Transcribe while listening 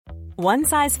One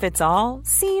size fits all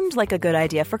seemed like a good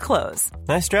idea for clothes.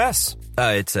 Nice dress.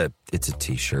 It's a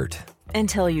t-shirt.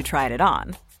 Until you tried it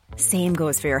on. Same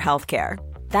goes for your healthcare.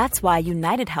 That's why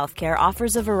United Healthcare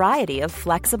offers a variety of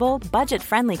flexible,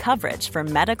 budget-friendly coverage for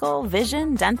medical,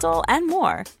 vision, dental, and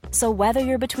more. So whether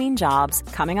you're between jobs,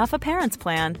 coming off a parent's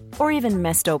plan, or even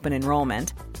missed open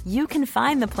enrollment, you can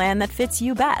find the plan that fits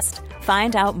you best.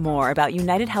 Find out more about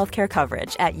United Healthcare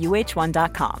coverage at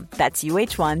uh1.com. That's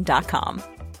uh1.com.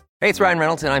 Hey, it's Ryan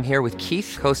Reynolds, and I'm here with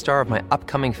Keith, co-star of my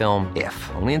upcoming film,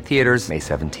 If, only in theaters May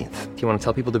 17th. Do you want to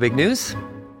tell people the big news?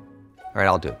 All right,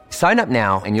 I'll do it. Sign up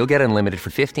now and you'll get unlimited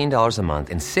for $15 a month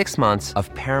and 6 months of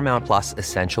Paramount Plus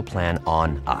Essential Plan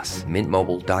on us.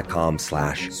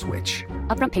 MintMobile.com/switch.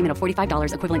 Upfront payment of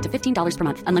 $45 equivalent to $15 per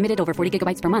month. Unlimited over 40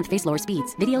 gigabytes per month. Face lower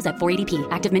speeds. Videos at 480p.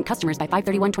 Active Mint customers by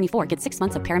 531.24 get 6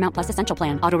 months of Paramount Plus Essential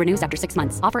Plan. Auto renews after 6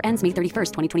 months. Offer ends May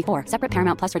 31st, 2024. Separate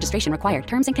Paramount Plus registration required.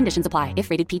 Terms and conditions apply if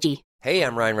rated PG. Hey,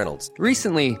 I'm Ryan Reynolds.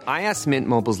 Recently, I asked Mint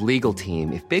Mobile's legal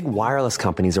team if big wireless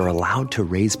companies are allowed to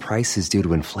raise prices due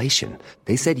to inflation.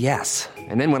 They said yes.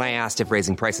 And then when I asked if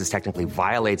raising prices technically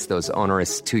violates those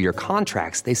onerous two-year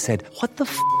contracts, they said, "What the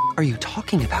f*** are you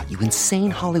talking about, you insane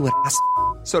Hollywood ass?"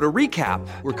 So to recap,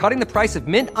 we're cutting the price of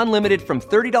Mint Unlimited from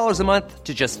 $30 a month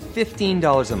to just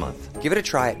 $15 a month. Give it a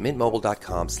try at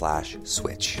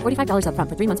mintmobile.com/switch. $45 upfront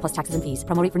for 3 months plus taxes and fees.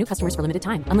 Promo rate for new customers for limited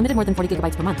time. Unlimited more than 40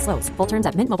 gigabytes per month. Slows full terms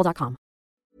at mintmobile.com.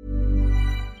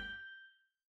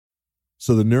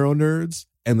 So the Neuro Nerds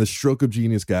and the Stroke of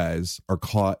Genius guys are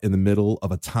caught in the middle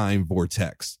of a time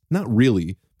vortex. Not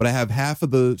really, but I have half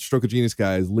of the Stroke of Genius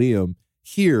guys, Liam,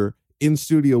 here in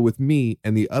studio with me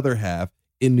and the other half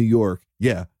in New York.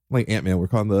 Yeah, like Ant-Man, we're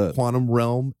calling the Quantum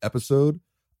Realm episode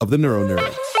of the Neuro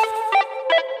Nerds.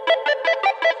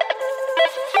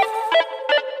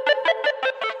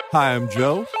 Hi, I'm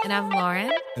Joe. And I'm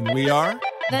Lauren. And we are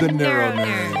the Neuro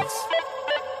Nerds.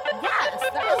 Yes,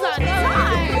 that was on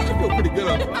time. I feel pretty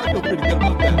good about that.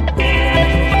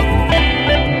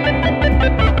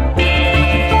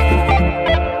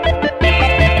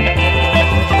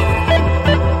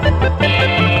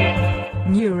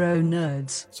 Neuro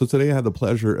Nerds. So today I had the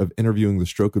pleasure of interviewing the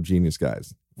Stroke of Genius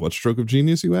guys. What's Stroke of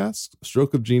Genius, you ask?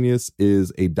 Stroke of Genius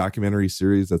is a documentary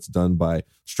series that's done by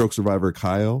stroke survivor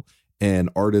Kyle and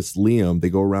artist Liam.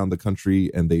 They go around the country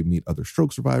and they meet other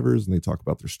stroke survivors and they talk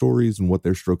about their stories and what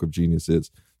their stroke of genius is.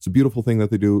 It's a beautiful thing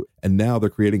that they do. And now they're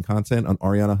creating content on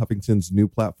Arianna Huffington's new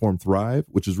platform, Thrive,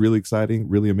 which is really exciting,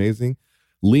 really amazing.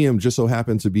 Liam just so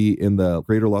happened to be in the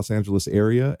greater Los Angeles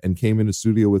area and came into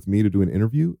studio with me to do an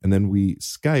interview. And then we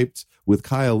Skyped with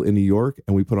Kyle in New York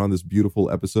and we put on this beautiful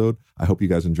episode. I hope you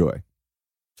guys enjoy.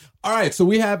 All right. So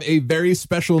we have a very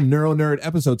special Neuro Nerd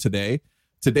episode today.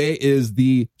 Today is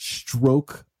the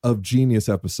Stroke of Genius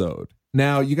episode.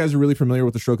 Now, you guys are really familiar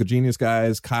with the Stroke of Genius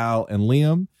guys, Kyle and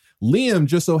Liam. Liam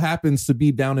just so happens to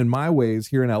be down in my ways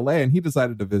here in LA, and he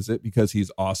decided to visit because he's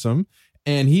awesome.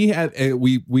 And he had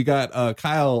we got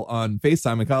Kyle on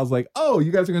FaceTime, and Kyle's like, "Oh,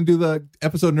 you guys are going to do the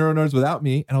episode Neuro Nerds without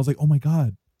me?" And I was like, "Oh my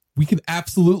God, we can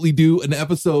absolutely do an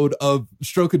episode of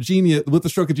Stroke of Genius with the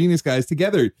Stroke of Genius guys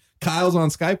together." Kyle's on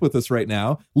Skype with us right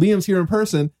now. Liam's here in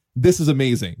person. This is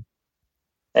amazing.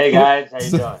 Hey guys, how you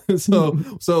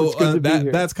doing? So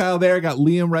that's Kyle there. I got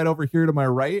Liam right over here to my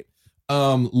right.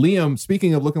 Liam,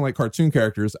 speaking of looking like cartoon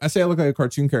characters, I say I look like a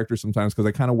cartoon character sometimes because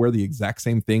I kind of wear the exact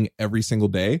same thing every single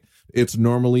day. It's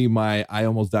normally my I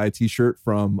Almost Die t-shirt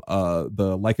from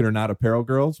the Like It or Not Apparel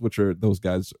Girls, which are, those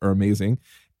guys are amazing,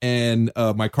 and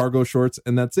my cargo shorts,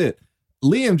 and that's it.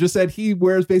 Liam just said he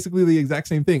wears basically the exact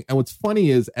same thing. And what's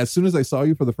funny is as soon as I saw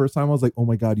you for the first time, I was like, oh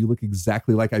my God, you look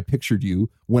exactly like I pictured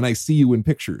you when I see you in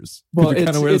pictures. Well,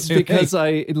 it's because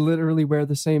I literally wear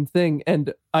the same thing.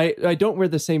 And I don't wear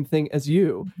the same thing as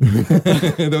you.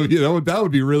 That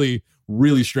would be really,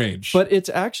 really strange. But it's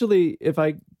actually, if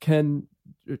I can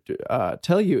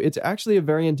tell you, it's actually a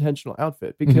very intentional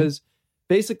outfit because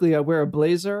basically I wear a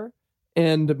blazer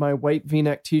and my white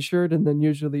V-neck t-shirt and then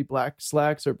usually black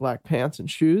slacks or black pants and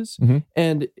shoes.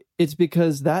 And it's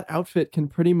because that outfit can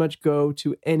pretty much go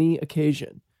to any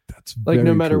occasion. That's like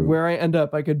no matter true. Where I end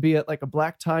up, I could be at like a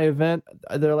black tie event.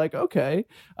 They're like, okay.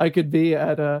 I could be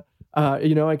at a,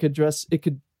 I could dress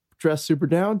super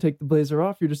down, take the blazer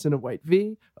off. You're just in a white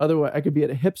V. Otherwise, I could be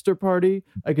at a hipster party.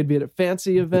 I could be at a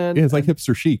fancy event. Yeah, it's like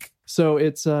hipster chic. So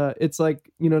it's like,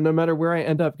 no matter where I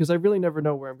end up, because I really never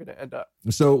know where I'm going to end up.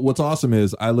 So what's awesome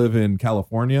is I live in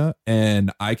California and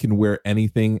I can wear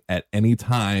anything at any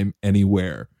time,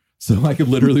 anywhere. So I could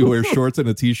literally wear shorts and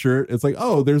a t-shirt. It's like,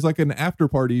 oh, there's like an after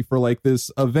party for like this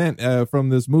event from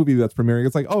this movie that's premiering.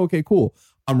 It's like, oh, okay, cool.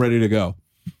 I'm ready to go.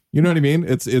 You know what I mean?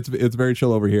 It's very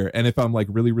chill over here. And if I'm like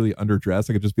really, really underdressed,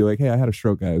 I could just be like, hey, I had a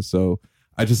stroke, guys. So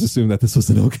I just assumed that this was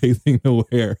an okay thing to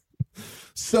wear.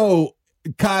 So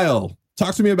Kyle,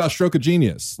 talk to me about Stroke of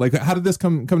Genius. Like, how did this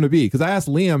come to be? Because I asked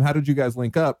Liam, how did you guys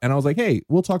link up? And I was like, hey,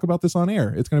 we'll talk about this on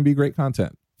air. It's going to be great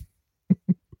content.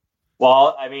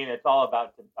 Well, I mean, it's all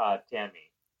about Tammy.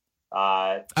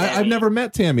 I've never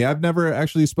met Tammy. I've never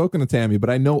actually spoken to Tammy, but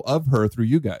I know of her through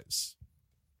you guys.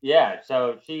 Yeah,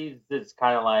 so she's this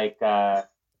kind of like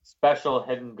special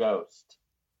hidden ghost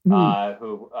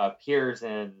who appears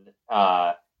in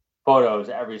photos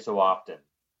every so often.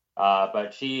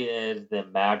 But she is the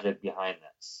magic behind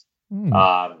this.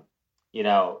 You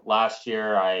know, last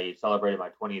year I celebrated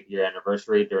my 20th year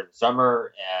anniversary during the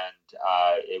summer, and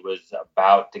it was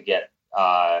about to get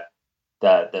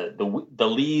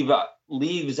the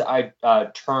leaves I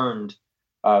turned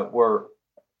were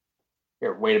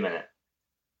here. Wait a minute.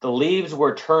 The leaves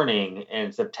were turning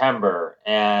in September,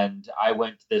 and I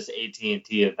went to this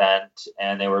AT&T event,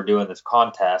 and they were doing this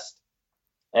contest,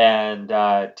 and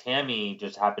Tammy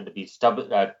just happened to be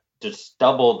stumbled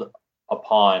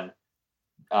upon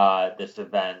this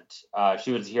event.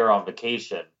 She was here on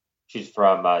vacation. She's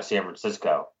from San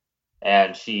Francisco,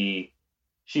 and she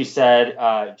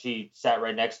said she sat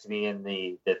right next to me in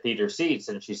the theater seats,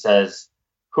 and she says,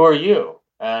 "Who are you?"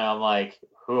 And I'm like,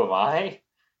 "Who am I?"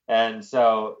 And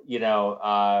so, you know,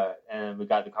 and we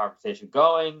got the conversation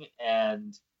going,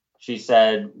 and she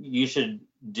said, "You should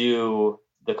do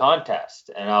the contest."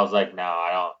 And I was like, "No,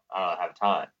 I don't have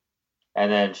time."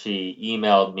 And then she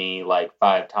emailed me like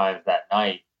 5 times that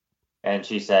night, and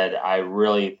she said, "I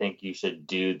really think you should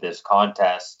do this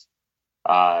contest.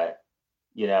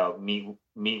 You know, meet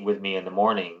with me in the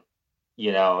morning,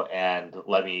 you know, and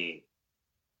let me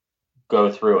go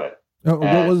through it."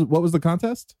 What was the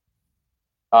contest?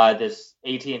 This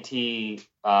AT&T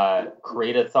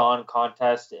Create-a-thon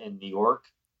contest in New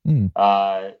York. You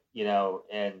know,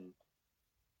 and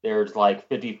there's like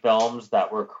 50 films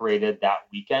that were created that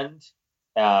weekend.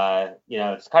 You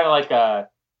know, it's kind of like a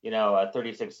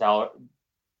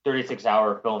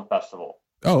 36-hour film festival.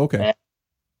 Oh, okay.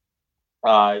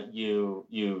 And,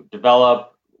 you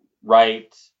develop,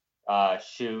 write,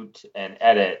 shoot, and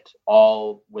edit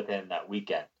all within that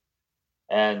weekend.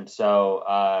 And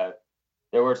so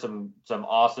there were some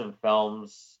awesome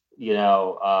films, you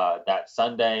know, that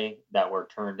Sunday that were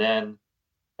turned in,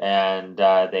 and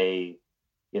they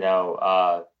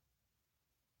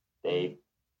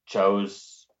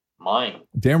chose mine.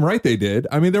 Damn right they did.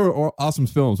 I mean, they were awesome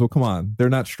films. Well, come on, they're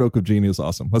not Stroke of Genius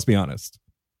awesome. Let's be honest.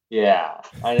 Yeah,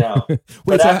 I know.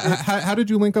 Wait, so how did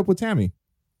you link up with Tammy?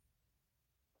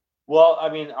 Well, I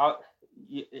mean,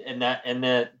 in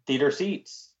the theater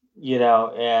seats, you know,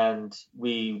 and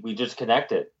we just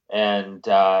connected, and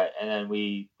then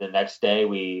the next day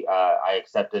I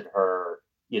accepted her,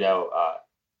 you know,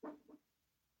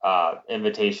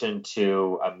 invitation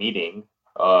to a meeting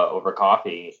over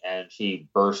coffee, and she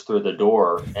burst through the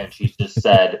door, and she just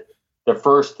said the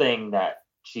first thing that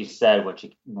she said when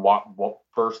she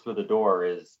burst through the door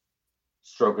is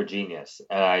Stroke of Genius.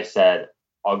 And I said,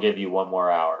 "I'll give you 1 more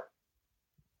hour."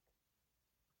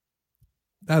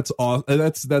 That's awesome.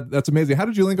 That's amazing. How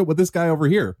did you link up with this guy over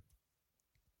here?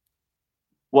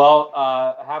 Well,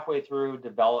 halfway through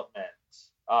development,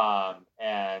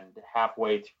 and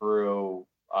halfway through,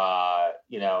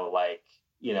 you know, like,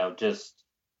 you know, just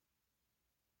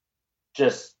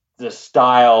the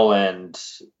style and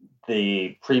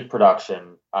the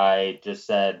pre-production, I just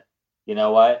said, you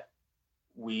know what,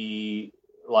 we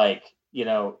like, you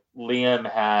know, Liam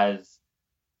and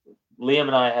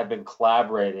I have been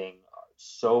collaborating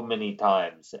so many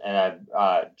times, and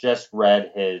I've just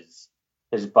read his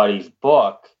buddy's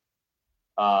book,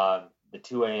 The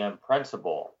 2 a.m.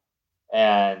 Principle,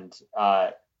 and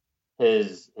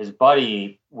his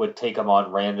buddy would take him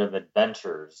on random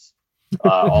adventures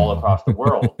all across the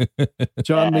world.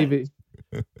 John Levy.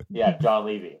 Yeah, John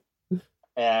Levy.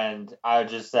 And I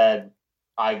just said,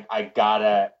 I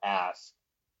gotta ask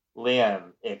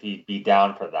Liam if he'd be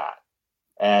down for that.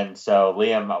 And so,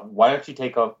 Liam, why don't you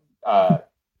take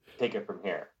it from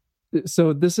here?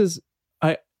 So this is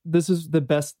the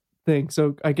best thing.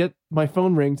 So I get my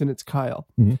phone rings, and it's Kyle,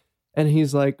 and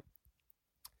he's like,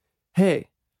 "Hey,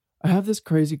 I have this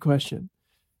crazy question."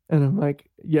 And I'm like,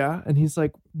 "Yeah." And he's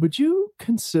like, "Would you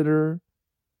consider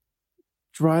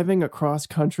driving across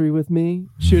country with me,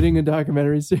 shooting a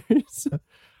documentary series?"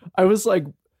 I was like,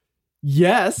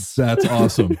 "Yes." That's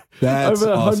awesome. That's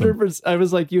awesome. 100%. I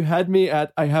was like, you had me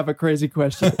at, I have a crazy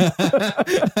question.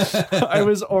 I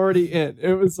was already in.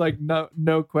 It was like,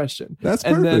 no question. That's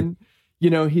perfect. And then, you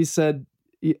know, he said,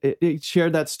 it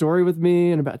shared that story with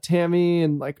me and about Tammy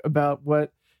and like about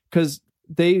what, because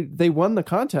they won the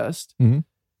contest. Mhm.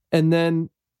 And then,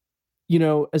 you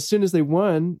know, as soon as they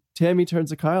won, Tammy turns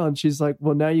to Kyle and she's like,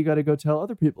 well, now you got to go tell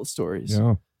other people's stories.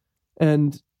 Yeah.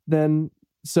 And then,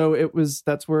 so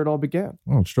that's where it all began.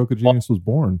 Oh, Stroke of Genius was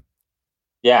born.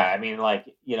 Yeah, I mean,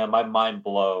 like, you know, my mind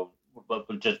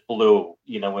just blew,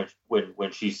 you know,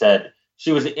 when she said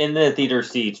she was in the theater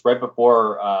seats right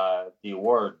before the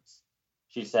awards.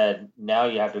 She said, now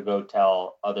you have to go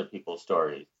tell other people's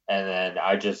stories. And then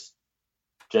I just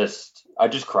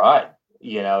cried,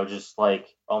 you know, just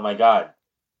like, oh my God,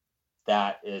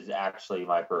 that is actually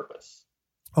my purpose.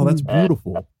 Oh, that's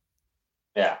beautiful. And,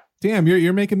 yeah. Damn,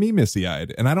 you're making me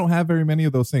misty-eyed, and I don't have very many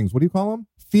of those things. What do you call them?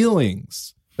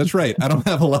 Feelings. That's right. I don't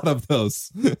have a lot of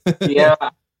those. Yeah,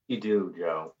 you do,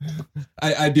 Joe.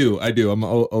 I do. I'm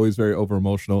always very over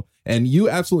emotional, and you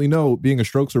absolutely know, being a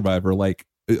stroke survivor, like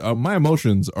my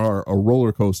emotions are a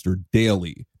roller coaster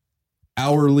daily,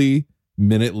 hourly,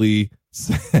 minutely,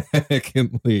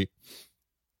 secondly.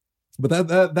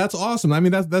 But that's awesome. I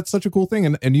mean, that's such a cool thing,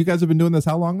 and you guys have been doing this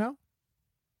how long now?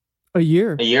 A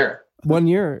year. 1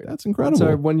 year. That's incredible. It's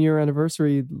our 1 year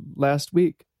anniversary last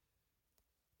week.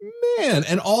 Man,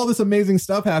 and all this amazing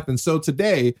stuff happened. So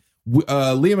today,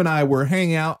 Liam and I were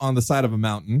hanging out on the side of a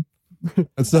mountain.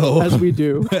 So as we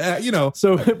do, you know,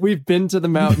 so we've been to the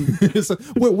mountain. So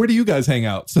where do you guys hang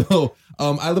out? So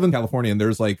I live in California, and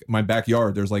there's like my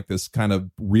backyard. There's like this kind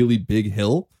of really big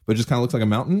hill, but it just kind of looks like a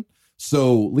mountain.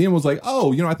 So Liam was like,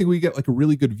 oh, you know, I think we get like a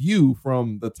really good view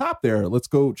from the top there. Let's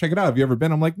go check it out. Have you ever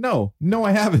been? I'm like, no,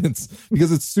 I haven't,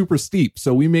 because it's super steep.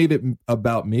 So we made it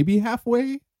about maybe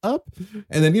halfway up.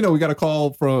 And then, you know, we got a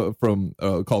call from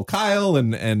called Kyle,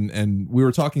 and we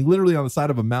were talking literally on the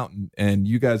side of a mountain, and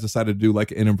you guys decided to do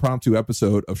like an impromptu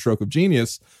episode of Stroke of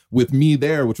Genius with me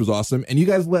there, which was awesome. And you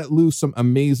guys let loose some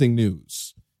amazing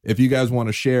news. If you guys want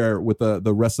to share with the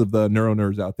rest of the neuro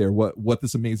nerds out there what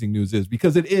this amazing news is,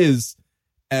 because it is,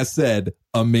 as said,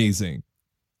 amazing.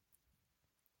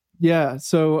 Yeah.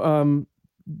 So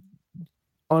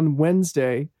on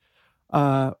Wednesday,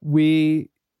 we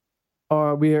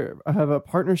have a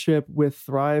partnership with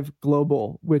Thrive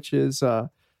Global, which is an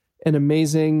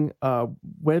amazing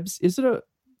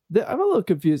I'm a little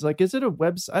confused. Like, is it a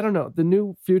website? I don't know. The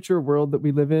new future world that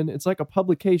we live in, it's like a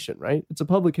publication, right? It's a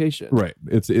publication. Right.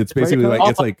 It's basically like,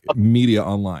 it's like media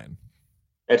online.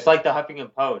 It's like the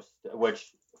Huffington Post,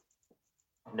 which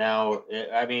now,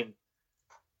 I mean,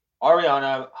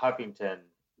 Ariana Huffington,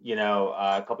 you know,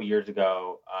 a couple years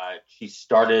ago, she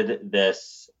started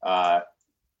this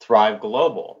Thrive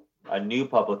Global, a new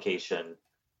publication.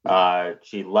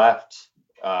 She left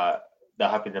the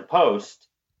Huffington Post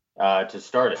to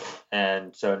start it,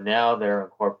 and so now they're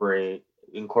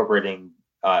incorporating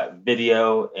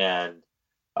video and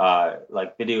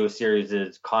like video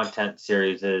series, content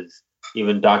series,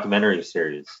 even documentary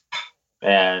series,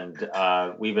 and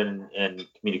we've been in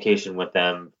communication with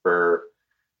them for,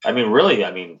 from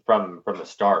the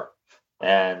start,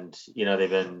 and you know, they've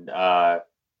been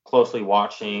closely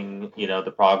watching, you know,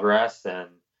 the progress, and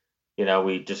you know,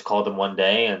 we just called them one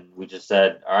day and we just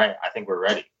said, all right, I think we're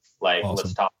ready, like, awesome.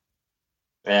 Let's talk.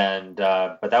 And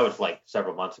but that was like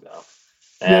several months ago,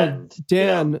 and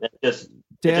Dan, you know, it just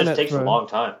takes a long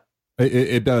time.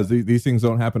 It does. These things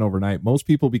don't happen overnight. Most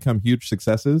people become huge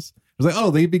successes. It's like, oh,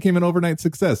 they became an overnight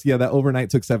success. Yeah, that overnight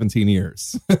took 17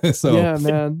 years. So yeah,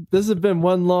 man, this has been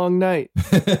one long night.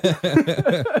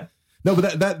 No,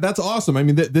 but that's awesome. I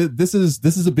mean, this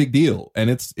is a big deal,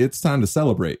 and it's time to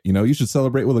celebrate. You know, you should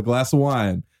celebrate with a glass of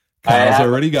wine. Kyle's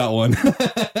already got one.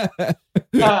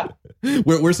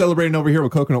 We're celebrating over here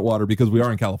with coconut water because we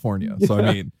are in California. So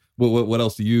I mean, what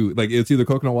else do you like? It's either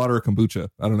coconut water or kombucha.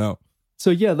 I don't know. So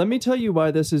yeah, let me tell you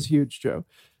why this is huge, Joe.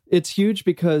 It's huge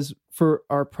because for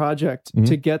our project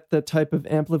to get the type of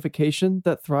amplification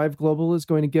that Thrive Global is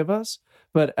going to give us,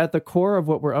 but at the core of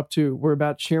what we're up to, we're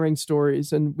about sharing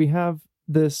stories, and we have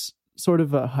this sort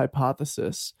of a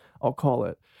hypothesis, I'll call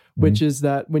it, which is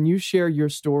that when you share your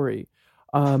story,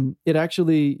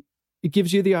 it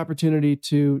gives you the opportunity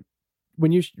to,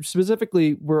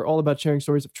 we're all about sharing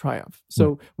stories of triumph.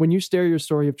 So when you share your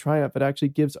story of triumph, it actually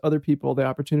gives other people the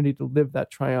opportunity to live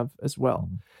that triumph as well.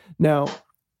 Now,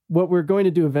 what we're going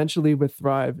to do eventually with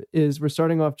Thrive is we're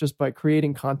starting off just by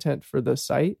creating content for the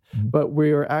site, but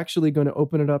we're actually going to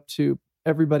open it up to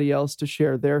everybody else to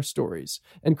share their stories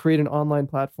and create an online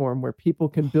platform where people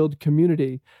can build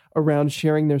community around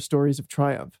sharing their stories of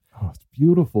triumph. Oh, it's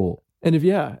beautiful. And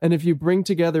if you bring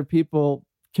together people,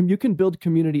 you can build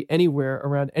community anywhere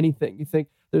around anything. You think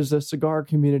there's a cigar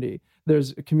community,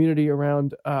 there's a community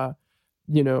around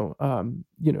boating,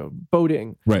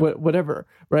 Right. whatever,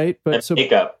 right? But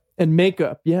And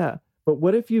makeup. yeah. But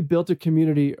what if you built a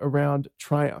community around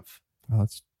triumph? Oh,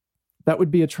 That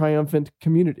would be a triumphant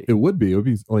community. it would be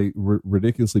like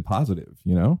ridiculously positive,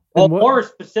 Well, And what- more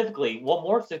specifically,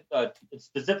 the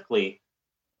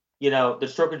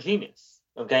stroke of genius.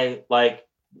 Okay, like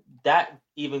that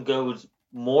even goes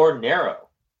more narrow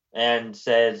and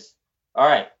says, all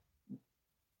right,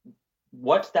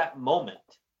 what's that moment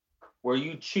where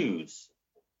you choose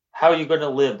how you're going to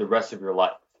live the rest of your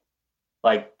life?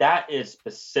 Like that is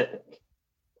specific,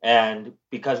 and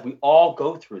because we all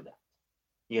go through that.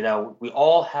 We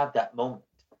all have that moment.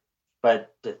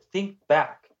 But to think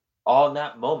back on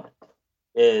that moment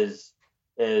is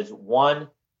one,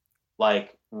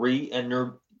 like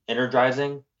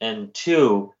re-energizing, and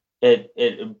two,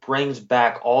 it brings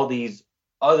back all these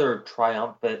other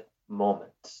triumphant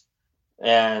moments.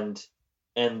 And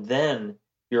then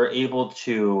you're able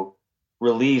to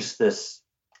release this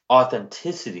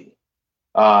authenticity,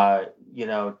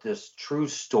 this true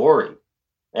story.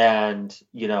 And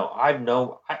I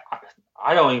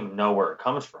don't even know where it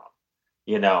comes from,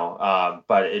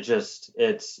 but it's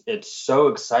so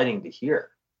exciting to hear.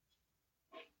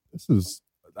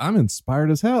 I'm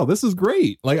inspired as hell. This is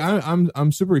great. Like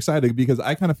I'm super excited because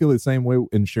I kind of feel the same way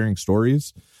in sharing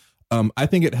stories. I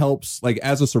think it helps, like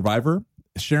as a survivor,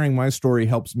 sharing my story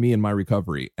helps me in my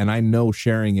recovery, and I know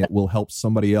sharing it will help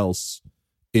somebody else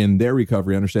in their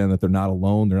recovery understand that they're not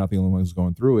alone, they're not the only ones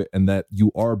going through it, and that you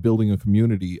are building a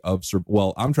community of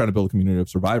I'm trying to build a community of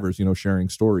survivors, sharing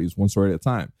stories one story at a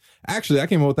time. Actually, I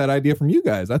came up with that idea from you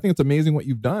guys. I think it's amazing what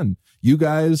you've done. You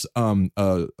guys,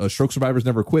 Stroke Survivors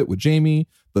Never Quit with Jamie,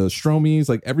 the Stromies,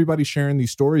 like everybody sharing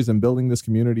these stories and building this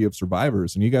community of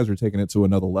survivors, and you guys are taking it to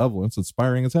another level. It's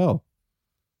inspiring as hell.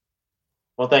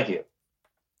 Well, thank you.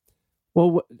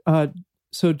 Well,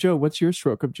 so Joe, what's your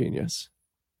stroke of genius?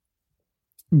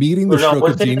 Meeting the Stroke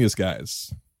of Genius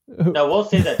guys. No, we'll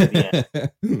say that to the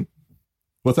end.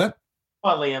 What's that?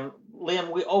 Come on, Liam.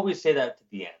 Liam, we always say that to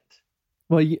the end.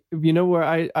 Well, you know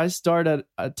where I start at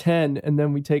a 10 and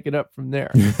then we take it up from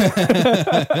there.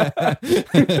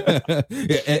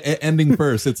 Ending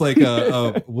first. It's like,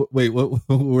 wait,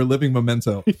 we're living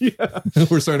Memento. Yeah.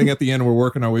 We're starting at the end. We're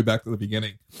working our way back to the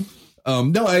beginning.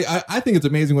 No, I think it's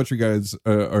amazing what you guys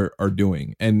are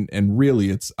doing. And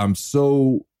really, I'm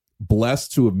so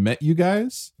blessed to have met you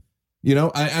guys.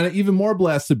 I'm even more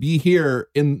blessed to be here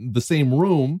in the same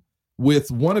room with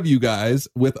one of you guys,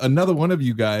 with another one of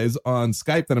you guys on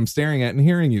Skype that I'm staring at and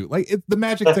hearing you. Like, it's the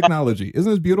magic technology.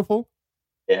 Isn't it beautiful?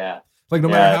 Yeah. Like, no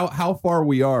matter how far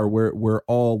we are, we're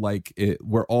all like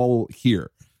we're all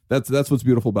here. That's what's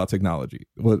beautiful about technology.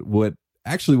 What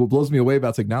blows me away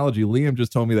about technology, Liam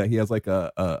just told me that he has like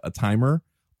a timer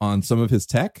on some of his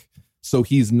tech, so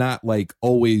he's not like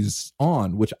always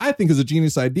on, which I think is a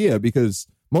genius idea, because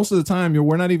most of the time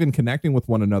we're not even connecting with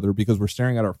one another because we're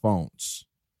staring at our phones.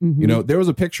 Mm-hmm. There was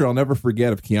a picture I'll never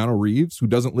forget of Keanu Reeves, who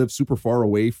doesn't live super far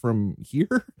away from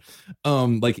here,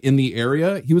 like in the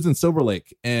area. He was in Silver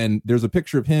Lake, and there's a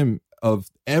picture of him, of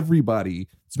everybody.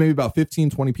 It's maybe about 15,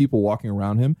 20 people walking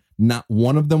around him. Not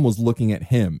one of them was looking at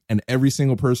him, and every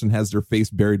single person has their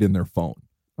face buried in their phone.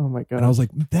 Oh my God. And I was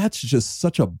like, that's just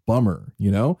such a bummer.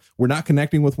 We're not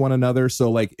connecting with one another.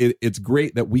 So like, it's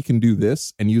great that we can do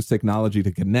this and use technology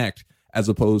to connect as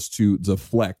opposed to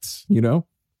deflect,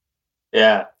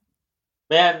 Yeah,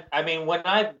 man. I mean, when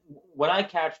I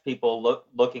catch people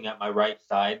looking at my right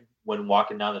side when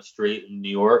walking down the street in New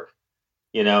York,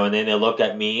 and then they look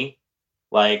at me,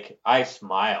 like I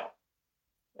smile,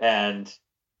 and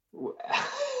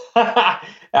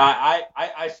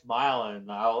I smile,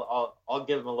 and I'll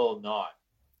give them a little nod,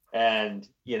 and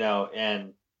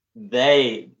and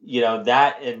they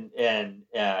that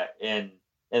and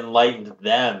enlightened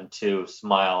them to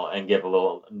smile and give a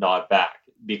little nod back,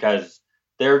 because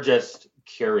they're just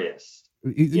curious.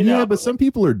 Yeah, but some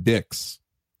people are dicks.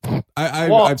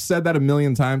 I've said that a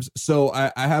million times. So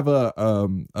I have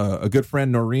a good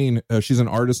friend, Noreen. She's an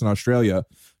artist in Australia.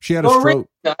 She had a stroke.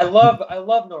 I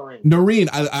love Noreen. Noreen,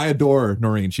 I adore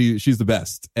Noreen. She's the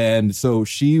best. And so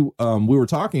we were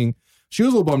talking. She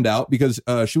was a little bummed out because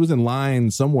she was in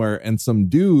line somewhere and some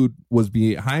dude was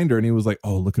behind her and he was like,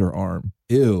 "Oh, look at her arm.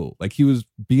 Ew." Like, he was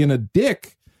being a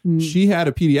dick. She had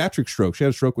a pediatric stroke. She had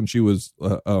a stroke when she was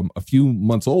a few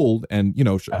months old, and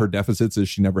her deficits is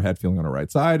she never had feeling on her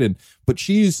right side. But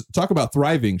she's, talk about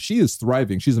thriving. She is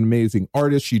thriving. She's an amazing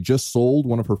artist. She just sold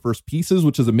one of her first pieces,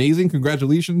 which is amazing.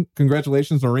 Congratulations,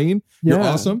 Noreen. You're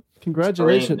awesome.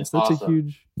 Congratulations. That's awesome. A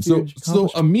huge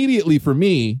so immediately for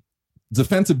me,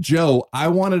 Defensive Joe, I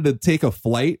wanted to take a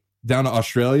flight down to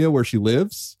Australia where she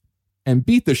lives and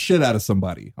beat the shit out of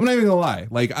somebody. I'm not even gonna lie.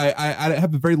 Like I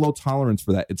have a very low tolerance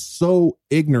for that. It's so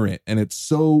ignorant and it's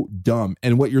so dumb.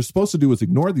 And what you're supposed to do is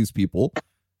ignore these people.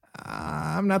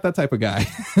 I'm not that type of guy.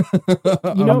 You know,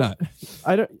 I'm not.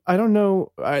 I don't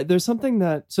know. There's something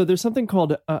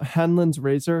called Hanlon's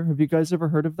razor. Have you guys ever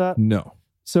heard of that? No.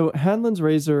 So Hanlon's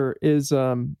razor is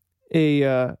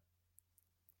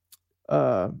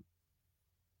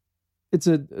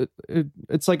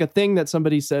it's like a thing that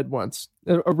somebody said once.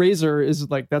 A razor is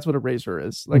like, that's what a razor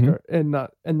is like. And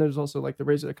there's also like the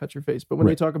razor that cuts your face. But when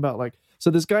they talk about like,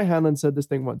 so this guy Hanlon said this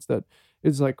thing once that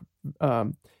is like,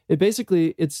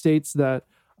 it states that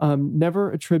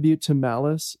never attribute to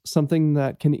malice something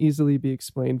that can easily be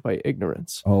explained by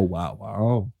ignorance. Oh,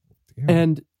 wow. Damn.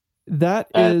 And that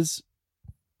is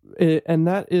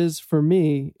for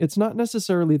me, it's not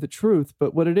necessarily the truth,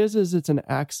 but what it is it's an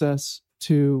access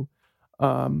to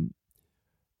understanding.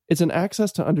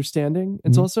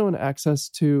 It's also an access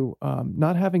to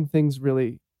not having things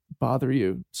really bother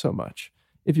you so much.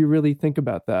 If you really think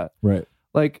about that, right?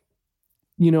 Like,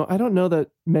 you know, I don't know that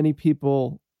many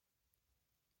people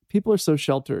are so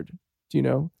sheltered, do you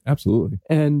know? Absolutely.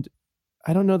 And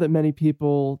I don't know that many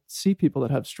people see people that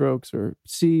have strokes or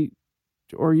see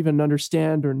or even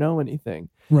understand or know anything.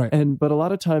 Right. But a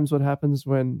lot of times what happens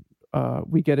when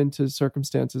we get into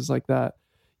circumstances like that,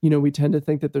 you know, we tend to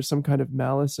think that there's some kind of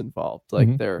malice involved,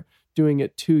 like they're doing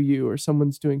it to you or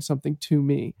someone's doing something to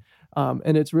me.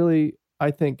 And it's really,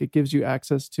 I think it gives you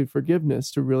access to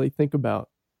forgiveness to really think about,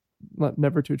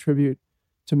 never to attribute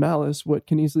to malice what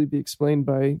can easily be explained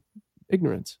by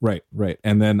ignorance. Right.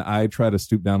 And then I try to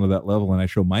stoop down to that level and I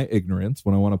show my ignorance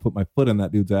when I want to put my foot in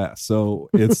that dude's ass. So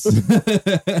it's,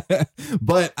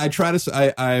 but I try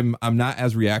to, I'm not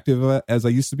as reactive as I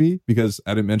used to be because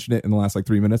I didn't mention it in the last like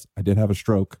 3 minutes. I did have a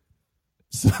stroke.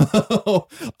 So,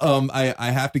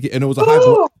 I have to get, and it was a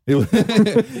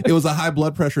it was a high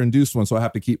blood pressure induced one. So I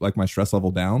have to keep like my stress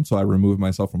level down. So I remove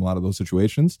myself from a lot of those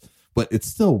situations, but it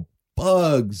still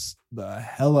bugs the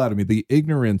hell out of me, the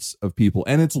ignorance of people,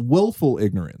 and it's willful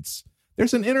ignorance.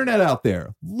 There's an internet out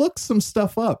there. Look some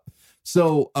stuff up.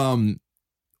 So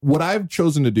what I've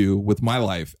chosen to do with my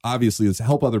life, obviously, is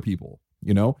help other people,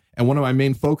 you know, and one of my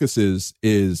main focuses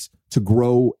is to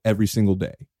grow every single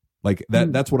day. Like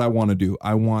that's what I want to do.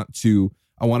 I want to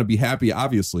be happy,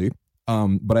 obviously.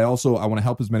 But I want to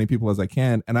help as many people as I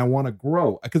can. And I want to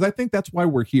grow because I think that's why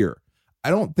we're here. I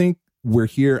don't think we're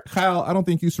here. Kyle, I don't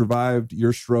think you survived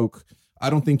your stroke. I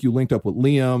don't think you linked up with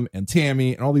Liam and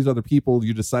Tammy and all these other people.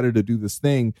 You decided to do this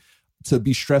thing to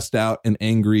be stressed out and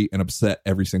angry and upset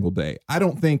every single day. I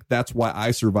don't think that's why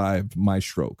I survived my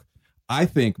stroke. I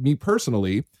think, me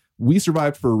personally, we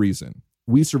survived for a reason.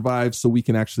 We survived so we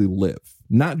can actually live,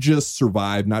 not just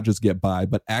survive, not just get by,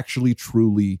 but actually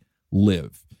truly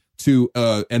live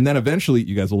and then eventually,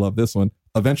 you guys will love this one,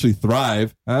 eventually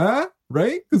thrive.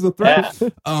 Right? Because of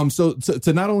thrive. Yeah. So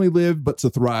to not only live, but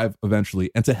to thrive eventually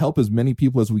and to help as many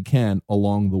people as we can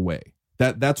along the way.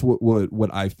 That's what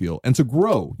I feel. And to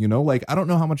grow, you know, like I don't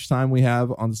know how much time we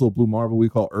have on this little blue marble we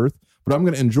call Earth, but I'm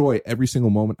going to enjoy every single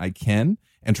moment I can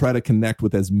and try to connect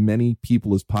with as many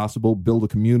people as possible, build a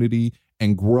community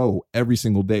and grow every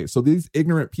single day. So these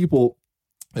ignorant people,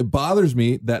 it bothers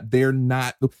me that they're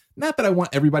not that I want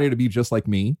everybody to be just like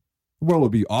me. The world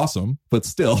would be awesome, but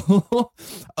still,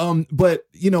 but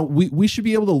you know, we should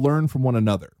be able to learn from one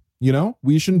another. You know,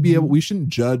 we shouldn't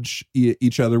judge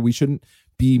each other. We shouldn't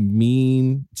be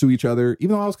mean to each other,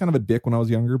 even though I was kind of a dick when I was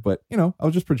younger, but you know, I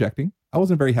was just projecting. I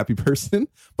wasn't a very happy person,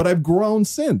 but I've grown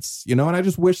since, you know, and I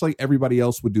just wish like everybody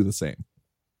else would do the same.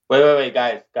 Wait,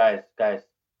 guys.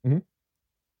 Mm-hmm.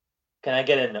 Can I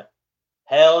get an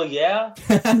hell yeah?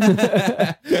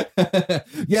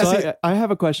 Yes. So I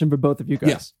have a question for both of you guys.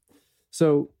 Yeah.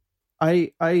 So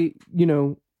I, you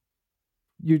know,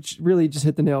 you really just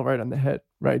hit the nail right on the head,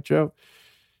 right, Joe?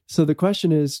 So the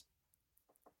question is,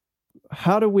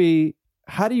 how do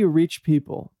you reach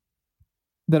people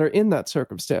that are in that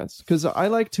circumstance? Because I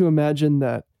like to imagine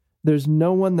that there's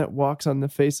no one that walks on the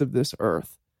face of this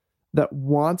earth that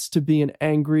wants to be an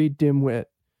angry dimwit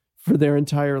for their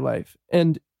entire life.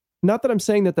 And not that I'm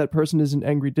saying that person is an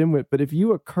angry dimwit, but if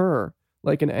you occur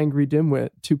like an angry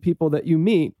dimwit to people that you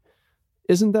meet,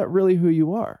 isn't that really who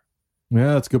you are?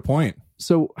 Yeah, that's a good point.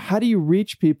 So how do you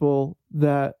reach people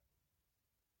that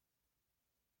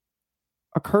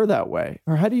occur that way?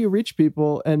 Or how do you reach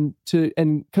people and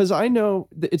because I know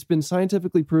that it's been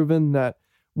scientifically proven that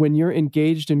when you're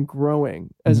engaged in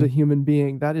growing as a human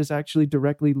being, that is actually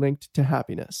directly linked to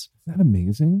happiness. Is that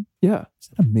amazing? Yeah. Is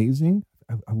that amazing?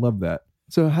 I love that.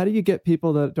 So how do you get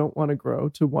people that don't want to grow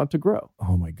to want to grow?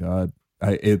 Oh my God.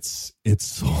 It's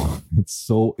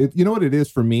so you know what it is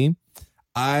for me.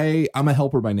 I'm a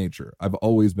helper by nature. I've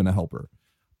always been a helper.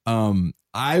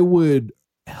 I would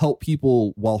help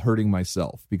people while hurting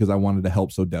myself because I wanted to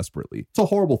help so desperately. It's a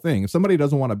horrible thing. If somebody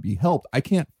doesn't want to be helped, I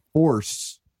can't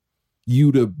force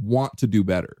you to want to do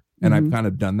better. And I've kind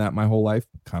of done that my whole life,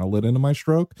 kind of lit into my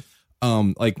stroke.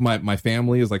 Like my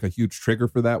family is like a huge trigger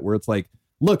for that, where it's like,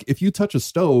 look, if you touch a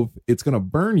stove, it's going to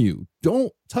burn you.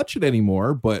 Don't touch it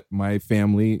anymore. But my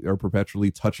family are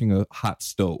perpetually touching a hot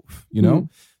stove, you know?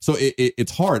 So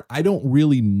it's hard. I don't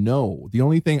really know. The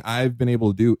only thing I've been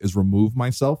able to do is remove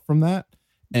myself from that.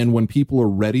 And when people are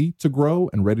ready to grow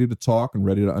and ready to talk and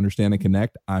ready to understand and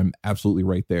connect, I'm absolutely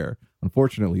right there.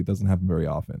 Unfortunately, it doesn't happen very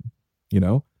often. You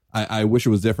know, I wish it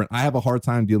was different. I have a hard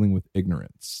time dealing with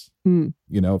ignorance. You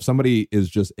know, if somebody is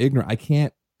just ignorant, I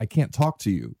can't talk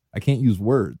to you. I can't use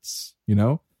words. You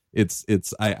know,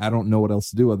 I don't know what else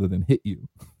to do other than hit you.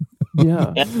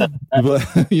 Yeah.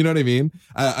 But, you know what I mean?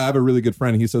 I have a really good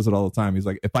friend. He says it all the time. He's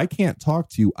like, if I can't talk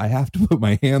to you, I have to put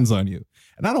my hands on you.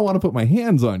 And I don't want to put my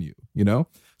hands on you, you know?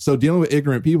 So dealing with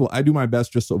ignorant people, I do my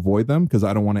best just to avoid them because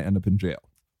I don't want to end up in jail.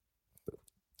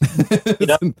 It's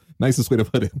the nicest way to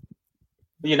put it.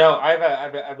 You know, I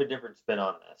have a different spin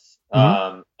on this.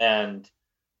 And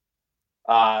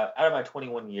out of my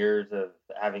 21 years of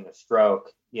having a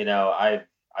stroke, you know, I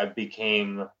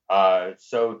became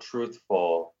so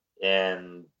truthful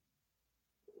in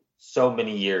so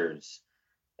many years,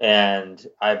 and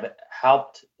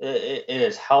it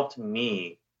has helped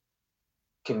me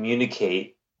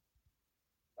communicate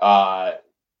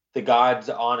the God's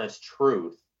honest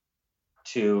truth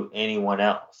to anyone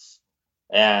else.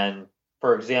 And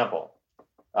for example,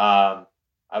 I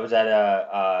was at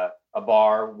a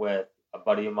bar with a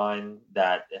buddy of mine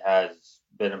that has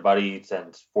been a buddy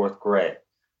since 4th grade.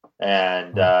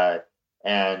 And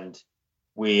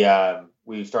we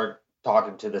start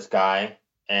talking to this guy,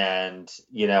 and,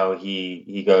 you know,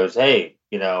 he goes, hey,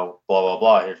 you know, blah, blah,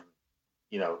 blah. Here's,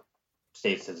 you know,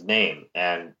 states his name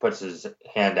and puts his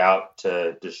hand out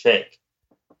to shake.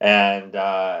 And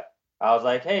I was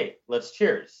like, hey, let's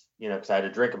cheers, you know, because I had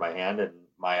a drink in my hand and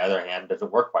my other hand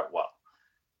doesn't work quite well.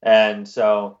 And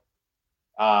so,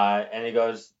 and he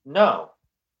goes, no,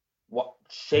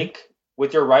 shake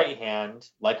with your right hand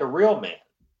like a real man.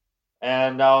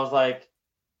 And I was like,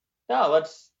 no,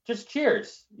 let's just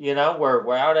cheers. You know,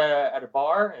 we're out at a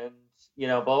bar, and, you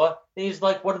know, blah, blah. And he's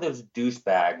like one of those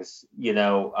douchebags, you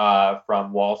know,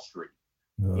 from Wall Street,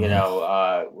 you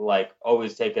know, like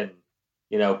always taking,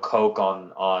 you know, Coke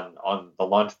on the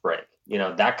lunch break, you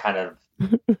know, that kind of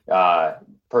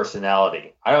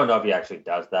personality. I don't know if he actually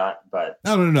does that, but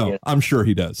I don't know. You know. I'm sure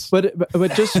he does. But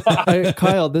just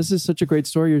Kyle, this is such a great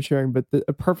story you're sharing, but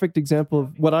a perfect example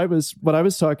of what I was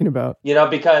talking about. You know,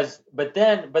 but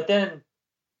then,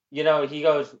 you know, he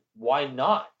goes, why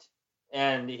not?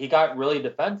 And he got really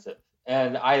defensive.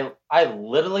 And I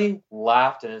literally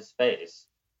laughed in his face,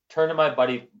 turned to my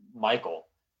buddy Michael,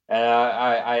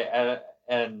 and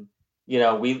and you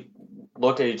know, we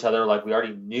looked at each other like we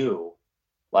already knew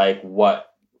like what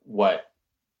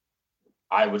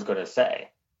I was going to say,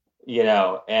 you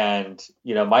know, and,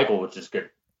 you know, Michael was just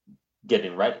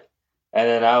getting ready. And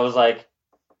then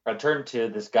I turned to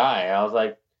this guy, and I was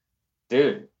like,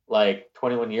 dude, like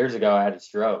 21 years ago, I had a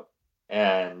stroke,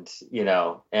 and, you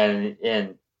know,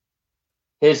 and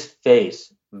his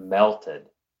face melted,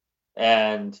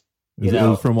 and, you know, it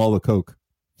was from all the Coke.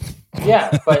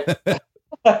 Yeah,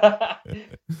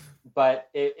 but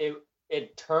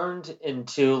it turned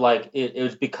into like it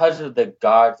was because of the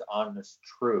God's honest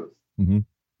truth.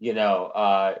 You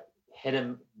know, hit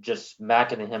him, just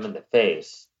smacking him in the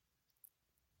face.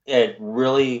 It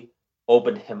really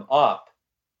opened him up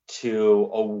to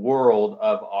a world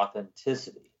of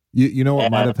authenticity. You know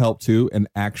what might have helped too? An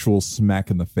actual smack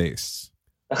in the face.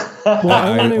 Well,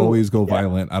 I always go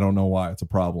violent. I don't know why. It's a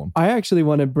problem. I actually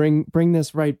want to bring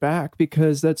this right back,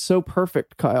 because that's so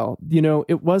perfect, Kyle. You know,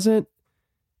 it was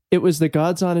the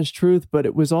God's honest truth, but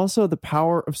it was also the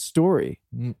power of story.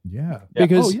 Yeah.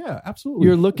 Because absolutely.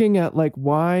 You're looking at like,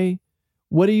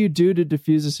 what do you do to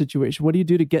diffuse a situation? What do you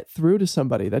do to get through to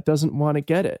somebody that doesn't want to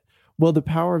get it? Well, the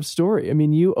power of story. I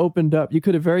mean, you opened up. You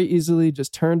could have very easily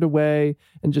just turned away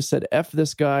and just said, F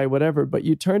this guy, whatever. But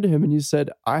you turned to him and you said,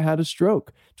 I had a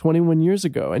stroke 21 years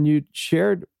ago. And you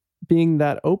shared being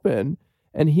that open.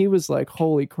 And he was like,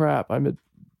 holy crap, I'm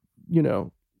you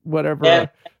know, whatever. And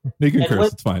you can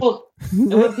curse, it's fine.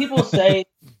 And when people say,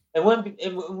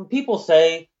 when people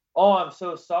say, oh, I'm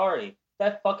so sorry,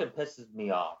 that fucking pisses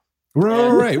me off.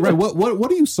 Right.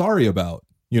 What are you sorry about?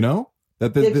 You know?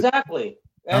 That exactly.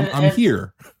 I'm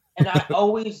here. and I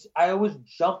always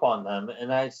jump on them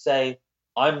and I say,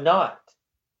 I'm not.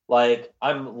 Like,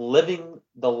 I'm living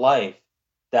the life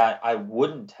that I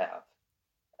wouldn't have.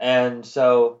 And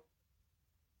so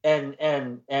and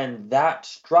that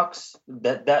strikes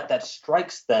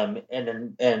them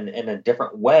in a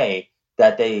different way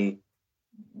that they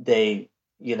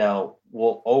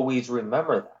will always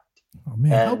remember that. Oh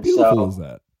man, how beautiful is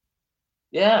that?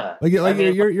 Yeah. Like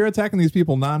you're attacking these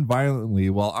people non-violently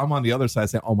while I'm on the other side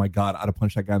saying, oh my God, I'd have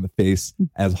punched that guy in the face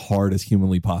as hard as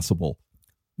humanly possible.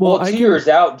 Well, 2 years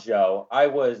out, Joe, I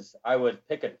was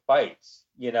picking fights,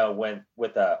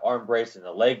 with a arm brace and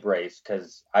a leg brace,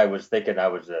 because I was thinking I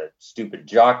was a stupid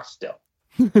jock still,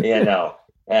 and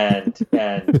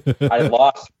I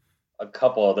lost a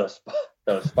couple of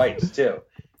those fights too.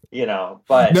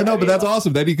 But but that's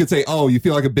awesome. Then you could say, "Oh, you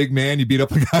feel like a big man. You beat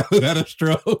up a guy who had a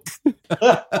stroke."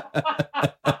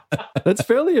 That's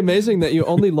fairly amazing that you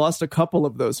only lost a couple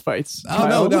of those fights. Oh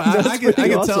no, I can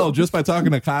tell just by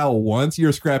talking to Kyle once. You're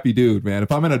a scrappy dude, man.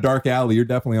 If I'm in a dark alley, you're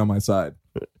definitely on my side.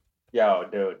 Yo,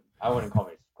 dude, I wouldn't call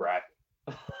me scrappy.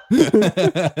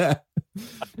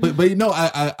 but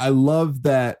I love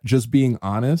that just being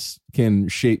honest can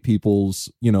shape people's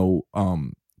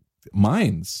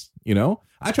minds.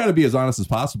 I try to be as honest as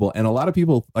possible. And a lot of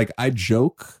people, like, I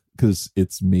joke because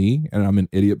it's me and I'm an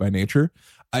idiot by nature.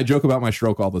 I joke about my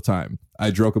stroke all the time.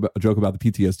 I joke about the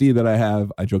PTSD that I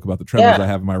have. I joke about the tremors I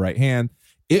have in my right hand.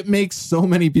 It makes so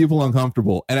many people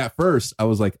uncomfortable. And at first I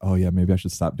was like, oh yeah, maybe I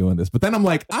should stop doing this. But then I'm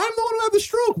like, I'm the one who had the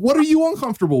stroke. What are you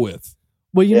uncomfortable with?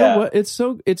 Well, you know what?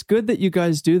 It's good that you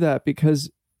guys do that,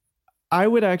 because I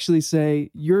would actually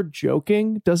say your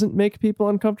joking doesn't make people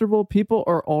uncomfortable. People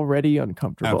are already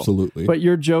uncomfortable. Absolutely. But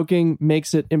your joking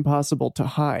makes it impossible to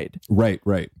hide. Right.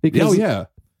 Because,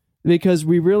 because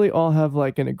we really all have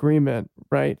like an agreement,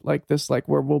 right? Like this, like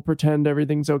where we'll pretend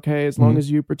everything's okay as long as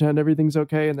you pretend everything's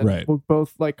okay. And then we'll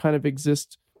both like kind of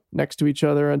exist next to each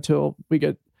other until we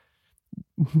get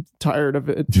tired of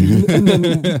it and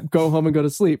then go home and go to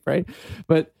sleep, right?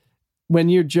 But when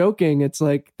you're joking, it's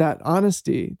like that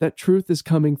honesty, that truth is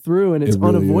coming through, and it's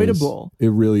really unavoidable. It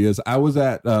really is. I was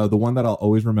at the one that I'll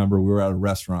always remember. We were at a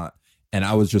restaurant and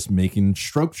I was just making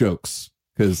stroke jokes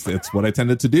because it's what I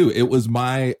tended to do. It was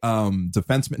my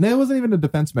defense. No, it wasn't even a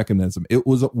defense mechanism. It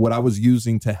was what I was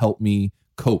using to help me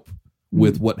cope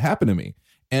with what happened to me.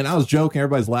 And I was joking,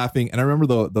 everybody's laughing, and I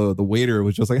remember the waiter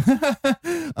was just like,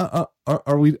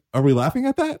 "Are we laughing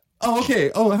at that? Oh,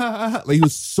 okay. Oh, like, he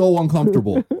was so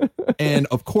uncomfortable." And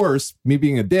of course, me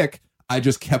being a dick, I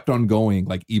just kept on going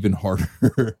like even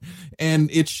harder. And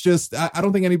it's just, I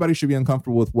don't think anybody should be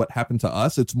uncomfortable with what happened to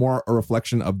us. It's more a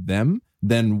reflection of them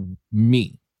than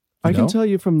me. I can tell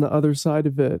you from the other side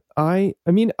of it. I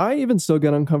mean, I even still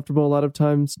get uncomfortable a lot of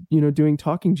times, doing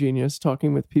Talking Genius,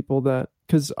 talking with people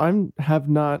because have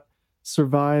not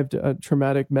survived a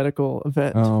traumatic medical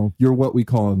event. Oh, you're what we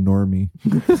call a normie.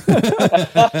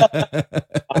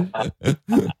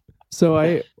 So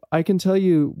I can tell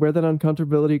you where that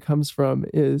uncomfortability comes from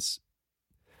is,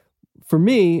 for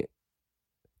me,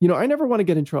 I never want to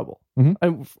get in trouble.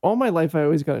 All my life, I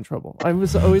always got in trouble. I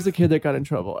was always the kid that got in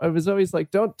trouble. I was always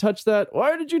like, don't touch that.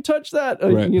 Why did you touch that?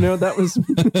 That was,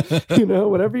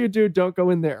 whatever you do, don't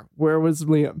go in there. Where was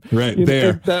Liam? Right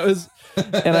there. That was,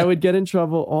 and I would get in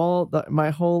trouble my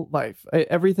whole life.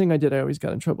 Everything I did, I always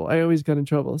got in trouble.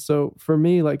 So for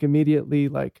me, like immediately,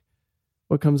 like,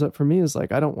 what comes up for me is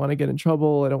like, I don't want to get in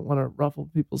trouble. I don't want to ruffle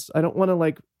I don't want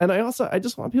to and I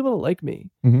just want people to like me.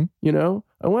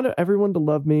 I want everyone to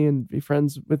love me and be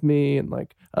friends with me. And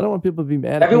like, I don't want people to be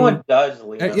mad at me. Everyone does,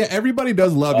 Liam. Yeah, everybody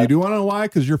does love you. Do you want to know why?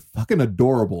 Because you're fucking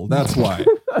adorable. That's why.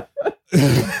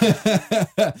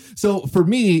 So for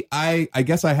me, I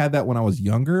guess I had that when I was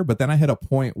younger, but then I hit a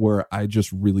point where I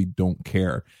just really don't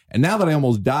care. And now that I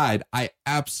almost died, I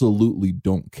absolutely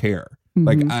don't care.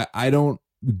 Like I don't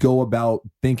go about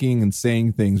thinking and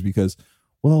saying things because,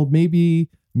 well, maybe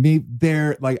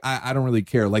they're like, I don't really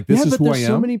care. Like, this is who I am.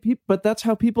 So many people, but that's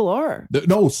how people are.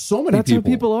 No, so many that's people. That's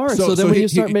how people are. So then when you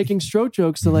start making stroke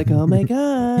jokes, they're like, oh my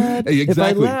God, exactly. If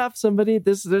I laugh, somebody,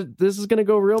 this is going to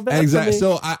go real bad. Exactly.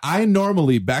 For me. So I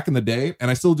normally, back in the day, and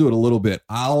I still do it a little bit,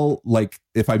 I'll like,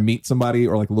 if I meet somebody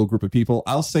or like a little group of people,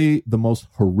 I'll say the most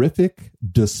horrific,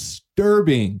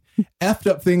 disturbing, effed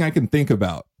up thing I can think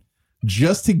about,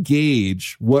 just to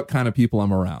gauge what kind of people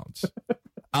I'm around.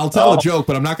 I'll tell a joke,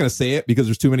 but I'm not going to say it because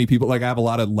there's too many people. Like, I have a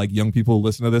lot of like young people who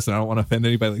listen to this and I don't want to offend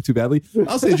anybody like too badly.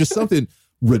 I'll say just something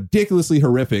ridiculously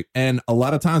horrific. And a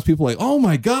lot of times people are like, oh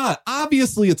my God,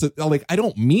 obviously it's like, I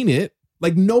don't mean it.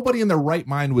 Like, nobody in their right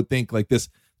mind would think like this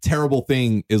terrible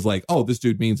thing is like, oh, this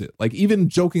dude means it. Like, even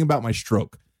joking about my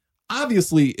stroke,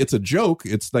 obviously it's a joke.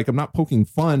 It's like I'm not poking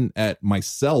fun at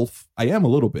myself. I am a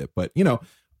little bit, but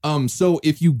so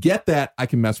if you get that, I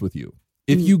can mess with you.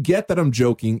 If you get that I'm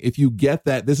joking, if you get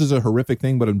that this is a horrific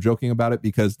thing, but I'm joking about it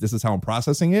because this is how I'm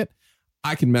processing it,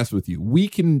 I can mess with you. We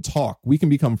can talk. We can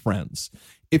become friends.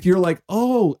 If you're like,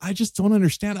 oh, I just don't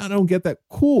understand, I don't get that.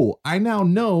 Cool. I now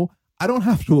know I don't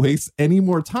have to waste any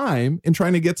more time in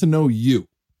trying to get to know you.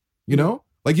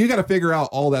 Like you got to figure out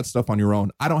all that stuff on your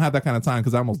own. I don't have that kind of time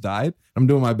because I almost died. I'm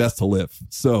doing my best to live.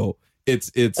 So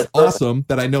it's awesome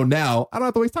that I know now I don't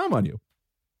have to waste time on you.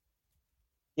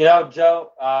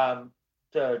 Joe,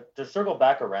 to circle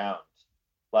back around,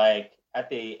 like at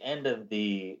the end of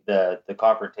the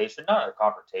confrontation, not a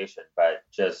confrontation, but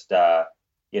just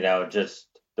just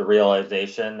the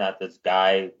realization that this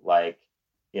guy, like,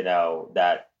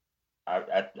 that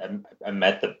I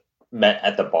met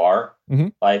at the bar,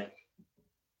 like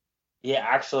he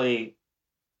actually,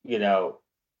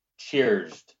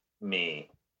 cheersed me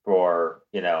for,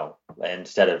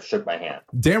 instead of shook my hand.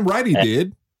 Damn right he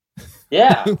did.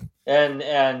 Yeah.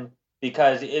 and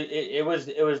because it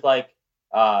was like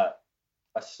a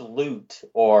salute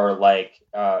or like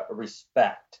a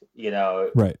respect,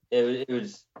 Right. It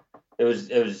was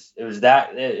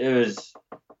that it was,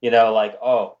 like,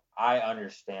 oh, I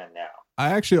understand now. I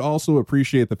actually also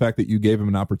appreciate the fact that you gave him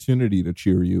an opportunity to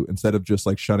cheer you instead of just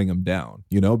like shutting him down,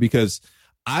 because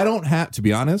I don't have, to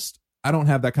be honest, I don't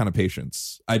have that kind of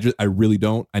patience. I really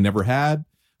don't. I never had.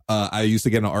 I used to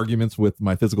get in arguments with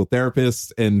my physical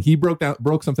therapist, and he broke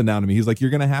something down to me. He's like, you're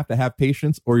going to have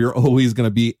patience, or you're always going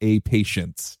to be a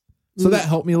patient. So that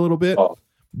helped me a little bit.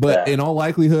 But in all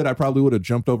likelihood, I probably would have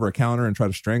jumped over a counter and tried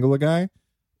to strangle a guy.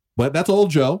 But that's old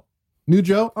Joe. New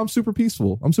Joe, I'm super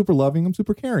peaceful. I'm super loving. I'm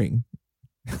super caring.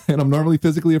 And I'm normally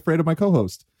physically afraid of my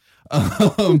co-host.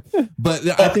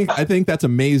 But I think that's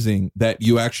amazing that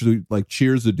you actually like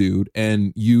cheers a dude,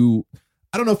 and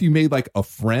I don't know if you made like a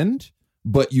friend,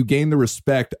 but you gained the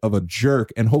respect of a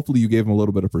jerk, and hopefully you gave him a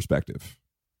little bit of perspective.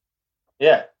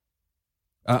 Yeah.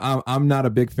 I'm not a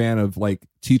big fan of like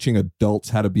teaching adults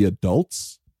how to be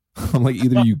adults. I'm like,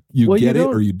 either you get it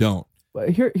or you don't.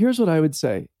 Here's what I would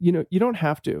say. You don't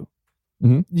have to.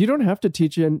 Mm-hmm. You don't have to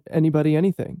teach anybody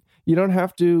anything. You don't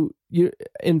have to.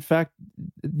 In fact,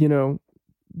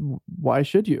 why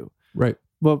should you? Right.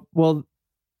 Well,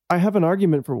 I have an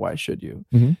argument for why should you.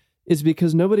 Mm-hmm. It's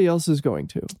because nobody else is going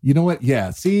to. You know what? Yeah.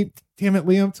 See, damn it,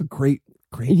 Liam. It's a great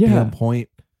damn point.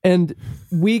 And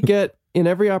we get in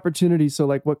every opportunity. So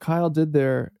like what Kyle did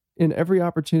there, in every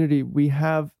opportunity we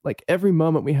have, like every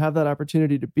moment we have that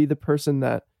opportunity to be the person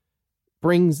that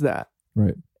brings that.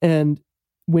 Right. And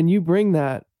when you bring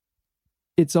that,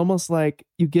 it's almost like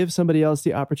you give somebody else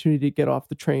the opportunity to get off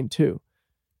the train too.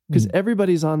 Because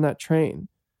everybody's on that train,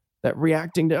 that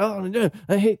reacting to, oh,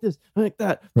 I hate this, I like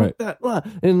that, right. that, blah.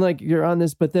 And like you're on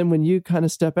this, but then when you kind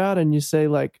of step out and you say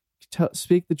like,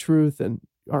 speak the truth and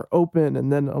are open,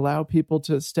 and then allow people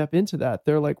to step into that,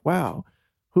 they're like, wow,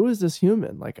 who is this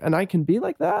human? Like, and I can be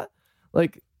like that.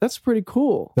 Like, that's pretty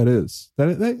cool. It's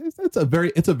a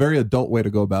very adult way to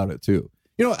go about it too.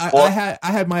 I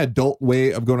had my adult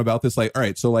way of going about this. Like, all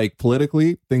right, so like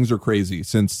politically, things are crazy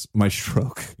since my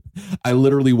stroke. I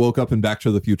literally woke up in Back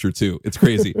to the Future too. It's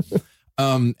crazy.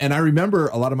 And I remember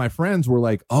a lot of my friends were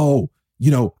like, oh,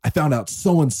 I found out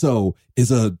so-and-so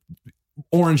is a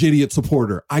orange idiot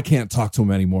supporter. I can't talk to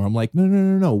him anymore. I'm like,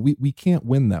 no. We can't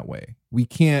win that way. We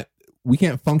can't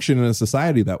function in a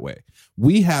society that way.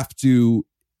 We have to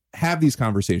have these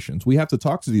conversations. We have to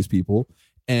talk to these people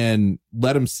and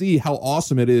let them see how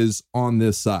awesome it is on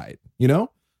this side,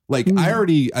 like I'm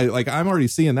already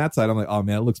seeing that side. I'm like, oh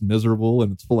man, it looks miserable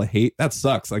and it's full of hate. That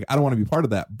sucks. Like, I don't want to be part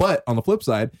of that. But on the flip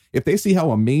side, if they see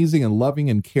how amazing and loving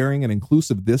and caring and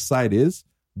inclusive this side is,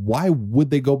 why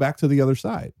would they go back to the other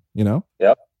side? Yep.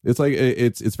 It's like,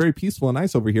 it's very peaceful and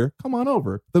nice over here. Come on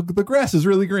over. The grass is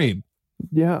really green.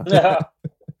 Yeah.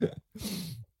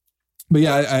 But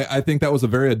yeah, I think that was a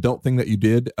very adult thing that you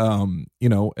did, and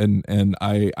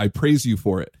I praise you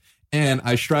for it. And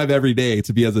I strive every day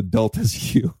to be as adult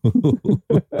as you.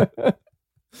 But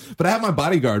I have my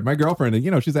bodyguard, my girlfriend,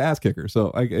 and she's an ass kicker.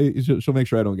 So she'll make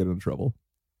sure I don't get into trouble.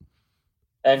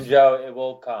 And Joe, it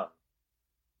will come.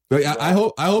 But yeah, I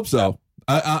hope so.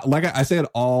 I say it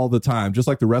all the time. Just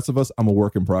like the rest of us, I'm a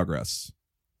work in progress.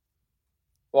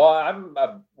 Well, I'm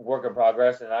a work in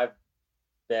progress, and I've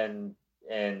been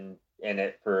in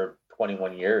it for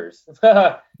 21 years.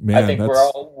 Man, I think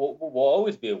we'll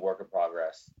always be a work in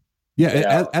progress.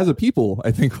 Yeah, as a people,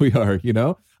 I think we are.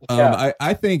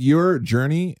 I think your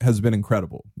journey has been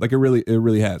incredible. Like it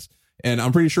really has. And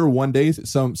I'm pretty sure one day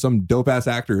some dope ass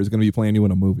actor is going to be playing you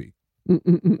in a movie.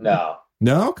 No.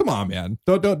 No, come on, man.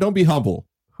 Don't be humble.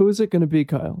 Who is it going to be,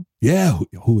 Kyle? Yeah,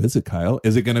 who is it, Kyle?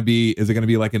 Is it gonna be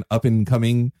like an up and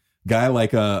coming guy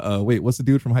like wait, what's the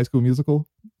dude from High School Musical?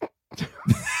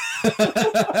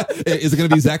 Is it gonna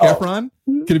be Zac Efron?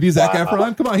 Can it be Zac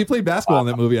Efron? Come on, he played basketball in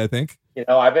that movie, I think. You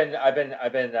know, I've been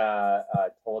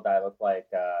told I look like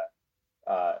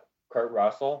Kurt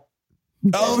Russell.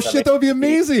 Oh And so shit, that would be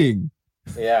amazing.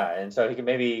 Yeah, and so he can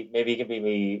maybe he can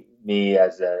be me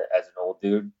as an old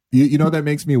dude. You know that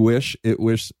makes me wish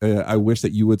I wish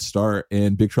that you would star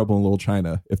in Big Trouble in Little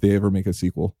China if they ever make a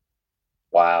sequel.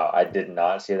 Wow, I did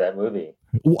not see that movie.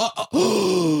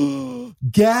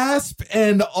 Gasp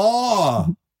and awe.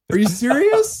 Are you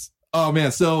serious? Oh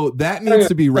man, so that needs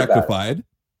to be rectified.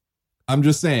 I'm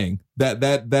just saying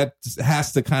that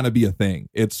has to kind of be a thing.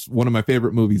 It's one of my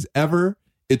favorite movies ever.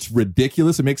 It's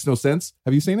ridiculous. It makes no sense.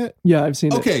 Have you seen it? Yeah, I've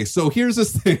seen it. Okay, so here's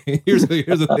this thing. Here's the thing.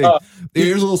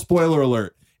 Here's a little spoiler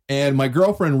alert. And my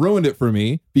girlfriend ruined it for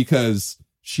me because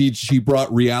she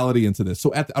brought reality into this.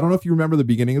 So I don't know if you remember the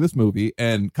beginning of this movie,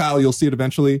 and Kyle, you'll see it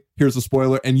eventually. Here's a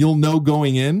spoiler, and you'll know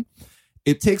going in.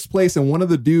 It takes place, and one of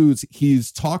the dudes,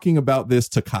 he's talking about this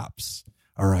to cops.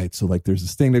 All right, so like there's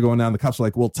this thing that's going on. The cops are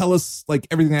like, well, tell us like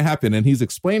everything that happened. And he's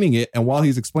explaining it. And while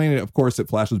he's explaining it, of course, it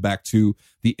flashes back to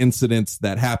the incidents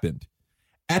that happened.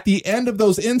 At the end of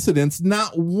those incidents,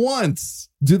 not once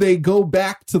do they go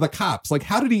back to the cops. Like,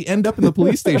 how did he end up in the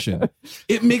police station?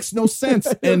 It makes no sense.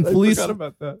 And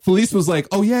police was like,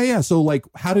 oh, yeah. So, like,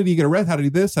 how did he get arrested? How did he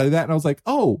this? How did that? And I was like,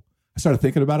 oh, I started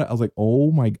thinking about it. I was like,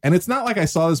 oh, my. And it's not like I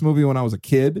saw this movie when I was a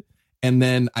kid and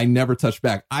then I never touched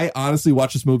back. I honestly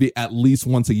watch this movie at least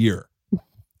once a year.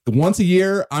 Once a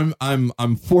year.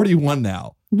 I'm 41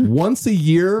 now. Once a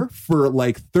year for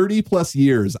like 30 plus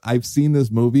years, I've seen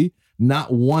this movie.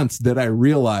 Not once did I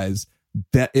realize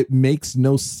that it makes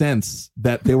no sense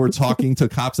that they were talking to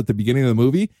cops at the beginning of the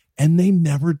movie and they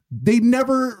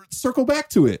never circle back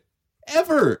to it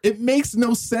ever. It makes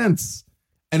no sense.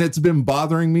 And it's been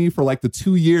bothering me for like the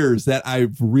 2 years that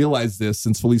I've realized this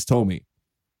since Felice told me.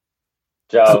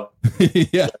 Joe.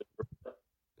 Yeah.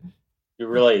 You're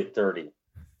really 30.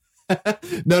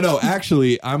 No,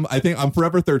 actually, I think I'm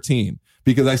forever 13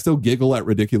 because I still giggle at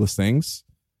ridiculous things.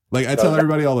 Like I tell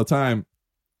everybody all the time,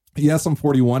 yes, I'm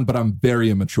 41, but I'm very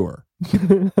immature,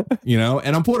 you know,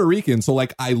 and I'm Puerto Rican. So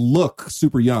like I look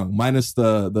super young minus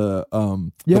the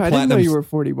I didn't know you were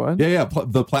 41. Yeah.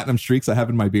 The platinum streaks I have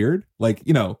in my beard. Like,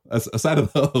 you know, aside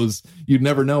of those, you'd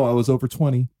never know I was over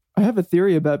 20. I have a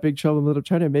theory about Big Trouble in Little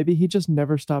China. Maybe he just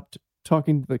never stopped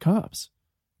talking to the cops.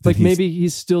 Like maybe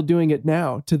he's still doing it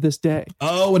now to this day.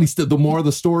 Oh, and the more of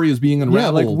the story is being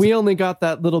unraveled. Yeah, like we only got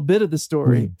that little bit of the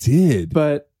story. We did.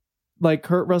 But like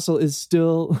Kurt Russell is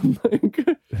still like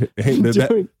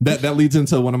that leads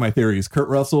into one of my theories. Kurt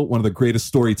Russell, one of the greatest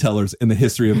storytellers in the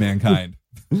history of mankind.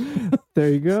 There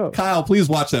you go. Kyle, please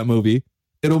watch that movie.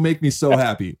 It'll make me so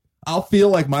happy. I'll feel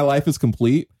like my life is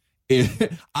complete.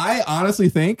 I honestly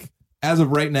think, as of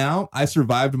right now, I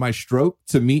survived my stroke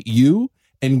to meet you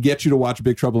and get you to watch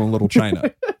Big Trouble in Little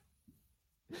China.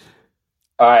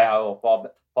 All right, I will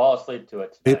fall asleep to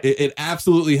it tonight. It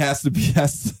absolutely has to be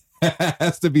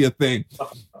has to be a thing.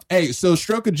 Hey, so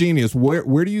Stroke of Genius,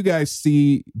 where do you guys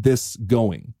see this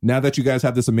going now that you guys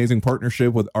have this amazing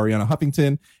partnership with Ariana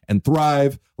Huffington and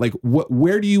Thrive? Like,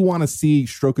 where do you want to see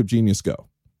Stroke of Genius go?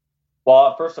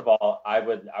 Well, first of all, I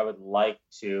would like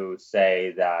to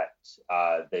say that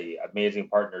the amazing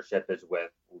partnership is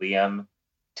with Liam,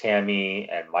 Tammy,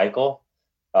 and Michael.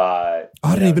 I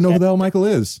didn't even know who the hell Michael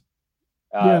is.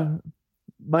 Yeah,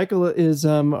 Michael is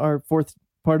our fourth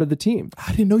part of the team.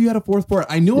 I didn't know you had a fourth part.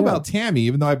 I knew about Tammy,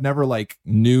 even though I've never like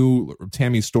knew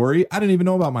Tammy's story. I didn't even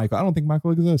know about Michael. I don't think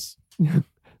Michael exists.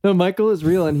 No, Michael is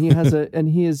real, and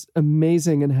he is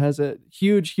amazing and has a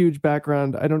huge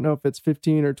background. I don't know if it's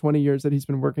 15 or 20 years that he's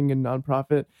been working in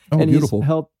nonprofit, and beautiful. He's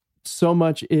helped so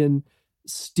much in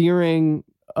steering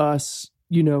us.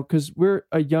 You know, because we're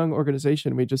a young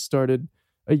organization. We just started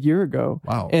a year ago.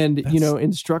 Wow. And,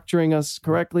 in structuring us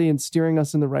correctly and steering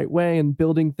us in the right way and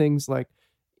building things like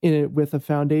with a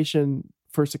foundation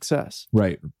for success.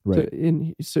 Right.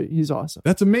 So he's awesome.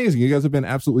 That's amazing. You guys have been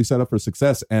absolutely set up for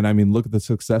success. And I mean, look at the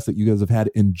success that you guys have had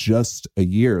in just a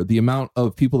year. The amount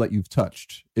of people that you've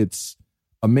touched. It's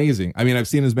amazing. I mean, I've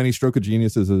seen as many Stroke of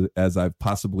Geniuses as I've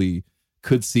possibly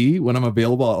could see. When I'm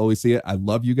available, I'll always see it. I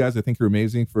love you guys. I think you're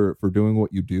amazing for doing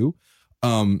what you do.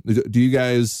 Do you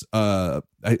guys I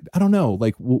don't know,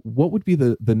 like what would be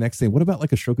the next thing? What about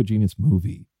like a Stroke of Genius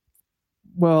movie?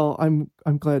 Well, I'm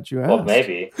glad you asked. Well,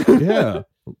 maybe. Yeah.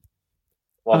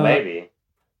 Well, maybe.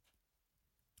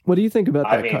 What do you think about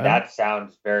that? I mean, Kyle? that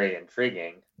sounds very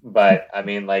intriguing, but I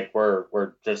mean, like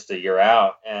we're just a year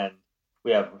out and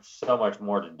we have so much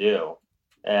more to do.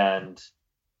 And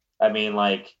I mean,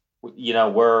 like, you know,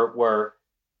 we're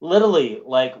literally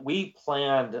like we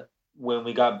planned when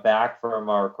we got back from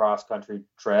our cross country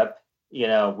trip, you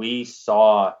know, we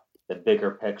saw the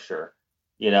bigger picture,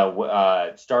 you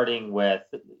know, starting with,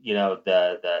 you know,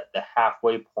 the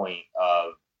halfway point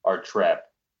of our trip,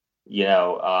 you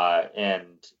know, and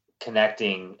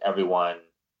connecting everyone.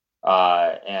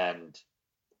 And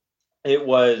it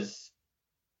was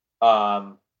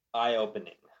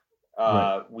eye-opening.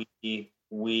 Right.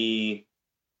 We,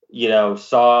 you know,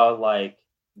 saw like,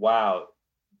 wow,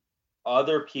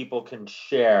 other people can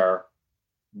share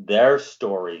their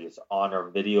stories on our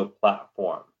video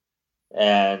platform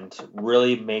and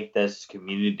really make this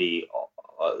community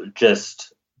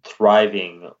just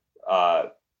thriving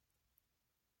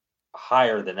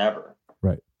higher than ever.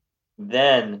 Right.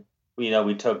 Then, you know,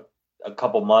 we took a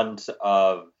couple months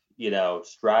of, you know,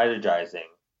 strategizing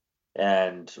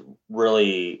and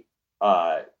really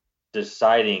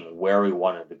deciding where we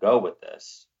wanted to go with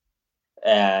this.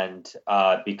 And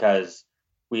because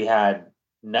we had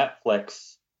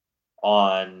Netflix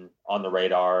on the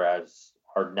radar as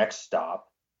our next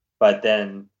stop, but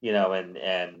then, you know,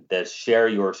 and the share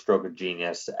your stroke of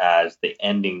genius as the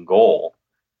ending goal.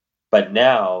 But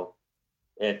now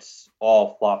it's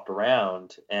all flopped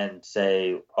around and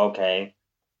say, okay,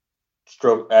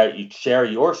 you share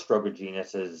your stroke of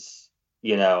genius as,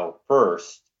 you know,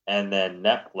 first, and then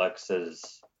Netflix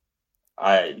is,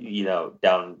 you know,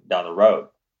 down the road.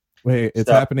 Wait, it's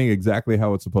happening exactly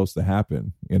how it's supposed to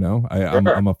happen. You know,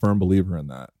 I'm a firm believer in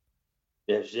that.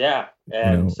 Yes, yeah,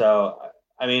 and You know. so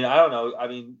I mean, I don't know. I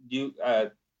mean, you,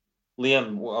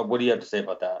 Liam, what do you have to say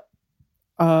about that?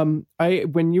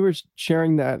 When you were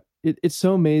sharing that, it's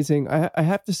so amazing. I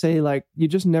have to say, like, you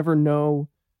just never know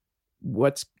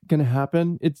what's gonna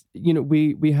happen. It's, you know,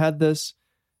 we had this,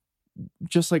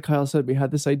 just like Kyle said, we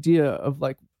had this idea of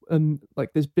like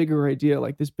this bigger idea,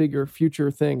 like this bigger future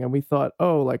thing, and we thought,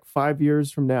 oh, like 5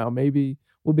 years from now, maybe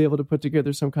we'll be able to put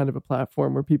together some kind of a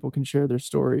platform where people can share their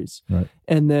stories. Right.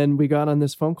 And then we got on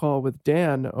this phone call with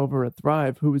Dan over at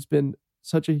Thrive, who has been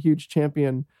such a huge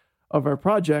champion of our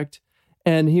project.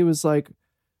 And he was like,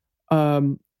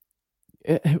 and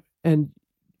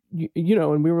you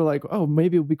know, and we were like, oh,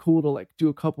 maybe it would be cool to like do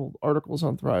a couple articles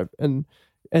on Thrive.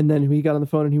 And then he got on the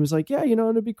phone and he was like, yeah, you know,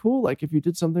 it'd be cool, like if you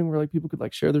did something where like people could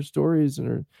like share their stories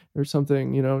or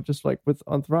something, you know, just like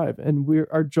on Thrive. And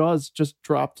our jaws just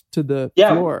dropped to the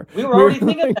floor. We were already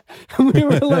thinking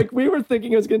we were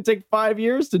thinking it was going to take 5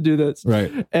 years to do this.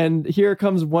 Right. And here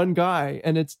comes one guy,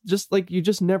 and it's just like, you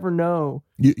just never know.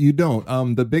 You don't.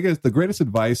 The greatest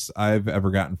advice I've ever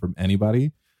gotten from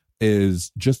anybody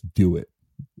is just do it.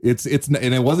 It's and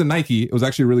it wasn't Nike. It was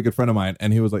actually a really good friend of mine,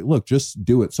 and he was like, "Look, just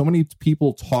do it." So many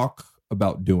people talk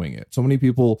about doing it. So many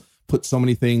people put so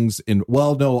many things in.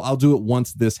 Well, no, I'll do it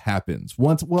once this happens.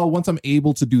 Once I'm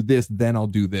able to do this, then I'll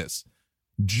do this.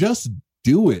 Just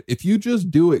do it. If you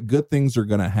just do it, good things are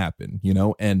gonna happen. You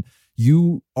know, and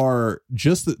you are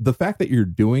just the fact that you're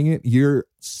doing it. You're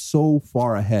so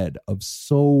far ahead of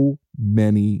so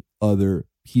many other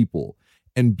people.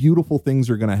 And beautiful things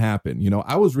are going to happen. You know,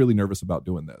 I was really nervous about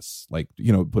doing this, like,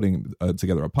 you know, putting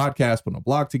together a podcast, putting a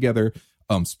blog together,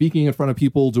 speaking in front of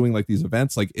people, doing like these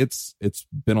events. Like it's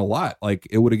been a lot. Like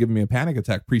it would have given me a panic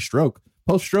attack pre-stroke.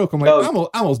 Post-stroke, I'm like,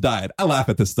 I almost died. I laugh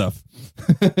at this stuff.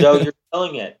 Joe, you're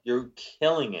killing it. You're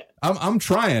killing it. I'm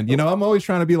trying. You know, I'm always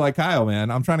trying to be like Kyle, man.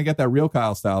 I'm trying to get that real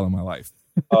Kyle style in my life.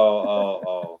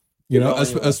 Oh. You know,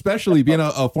 especially being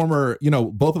a former, you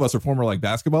know, both of us are former like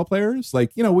basketball players.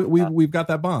 Like, you know, we've got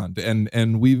that bond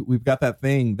and we've got that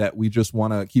thing that we just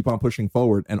want to keep on pushing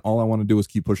forward. And all I want to do is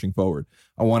keep pushing forward.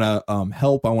 I want to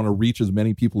help. I want to reach as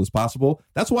many people as possible.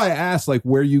 That's why I asked like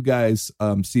where you guys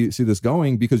see this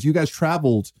going, because you guys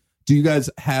traveled. Do you guys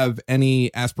have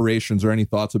any aspirations or any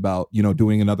thoughts about, you know,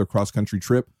 doing another cross country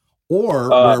trip, or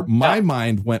where my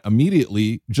mind went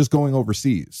immediately, just going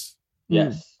overseas?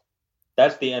 Yes.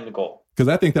 That's the end goal. Because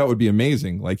I think that would be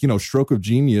amazing. Like, you know, stroke of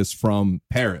genius from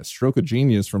Paris, stroke of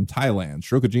genius from Thailand,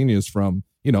 stroke of genius from,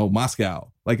 you know, Moscow.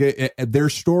 Like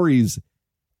there's stories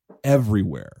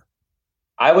everywhere.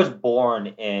 I was born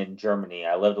in Germany.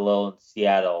 I lived a little in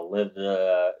Seattle,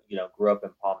 grew up in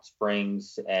Palm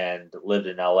Springs and lived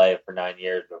in LA for 9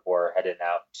 years before heading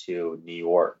out to New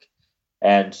York.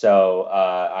 And so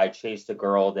I chased a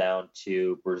girl down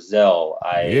to Brazil.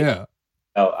 I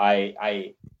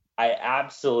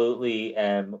absolutely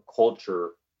am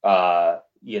culture,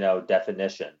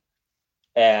 definition.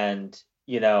 And,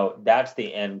 you know, that's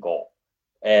the end goal.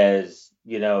 is,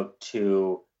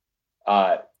 to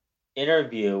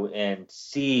interview and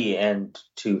see and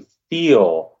to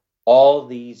feel all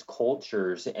these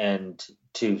cultures and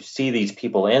to see these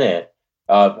people in it,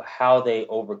 of how they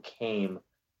overcame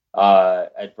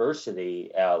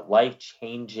adversity,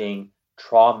 life-changing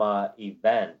trauma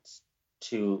events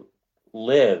to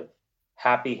live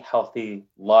happy, healthy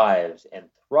lives and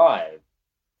thrive.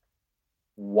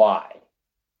 Why?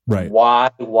 Right. Why?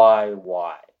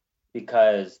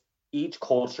 Because each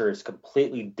culture is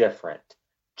completely different.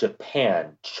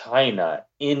 Japan, China,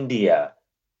 India,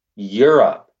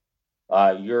 Europe,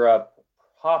 Europe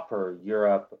proper,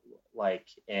 Europe, like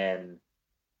in,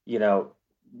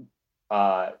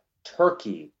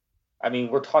 Turkey. I mean,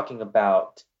 we're talking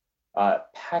about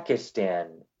Pakistan,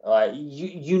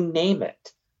 you name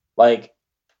it. Like,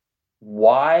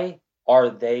 why are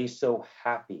they so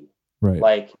happy? Right.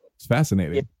 Like, it's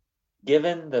fascinating.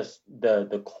 Given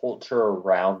the culture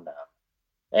around them,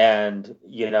 and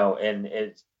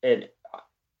and it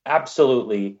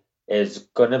absolutely is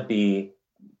going to be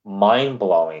mind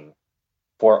blowing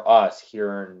for us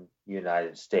here in the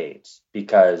United States,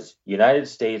 because United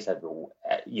States have,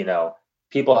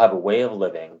 people have a way of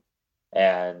living,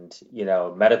 and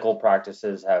medical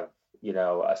practices have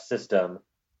a system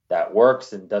that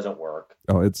works and doesn't work.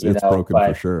 Oh, it's broken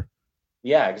for sure.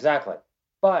 Yeah, exactly.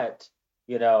 But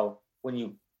when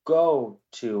you go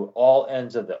to all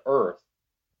ends of the earth,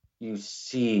 you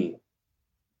see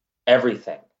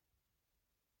everything.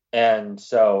 And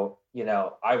so,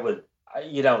 that's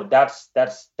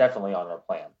definitely on our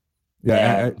plan.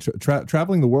 Yeah,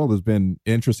 traveling the world has been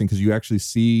interesting because you actually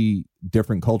see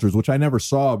different cultures, which I never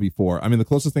saw before. I mean, the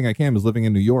closest thing I came is living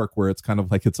in New York, where it's kind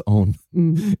of like its own,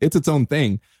 it's its own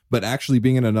thing. But actually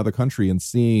being in another country and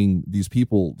seeing these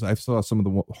people, I saw some of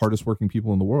the hardest working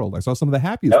people in the world. I saw some of the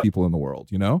happiest people in the world.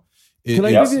 Can I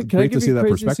give you the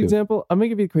craziest example? I'm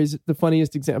going to give you the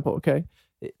funniest example. Okay,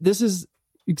 this is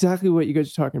exactly what you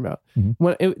guys are talking about.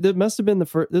 When it must have been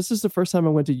this is the first time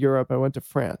I went to Europe. I went to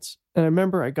France, and I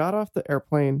remember I got off the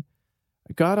airplane,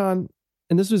 I got on,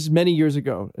 and this was many years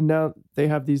ago, and now they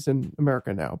have these in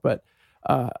America now, but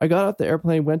I got off the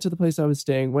airplane, went to the place I was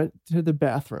staying, went to the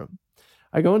bathroom.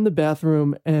 I go in the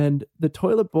bathroom, and the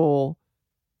toilet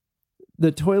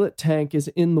tank is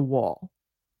in the wall,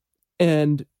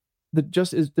 and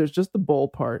there's just the bowl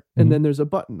part, and then there's a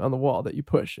button on the wall that you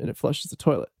push, and it flushes the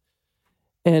toilet.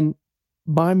 And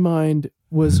my mind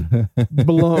was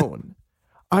blown.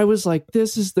 I was like,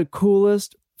 this is the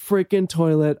coolest freaking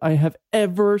toilet I have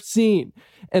ever seen.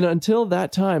 And until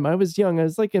that time, I was young. I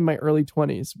was like in my early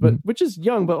 20s, but which is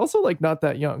young, but also like not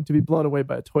that young to be blown away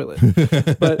by a toilet.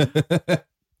 But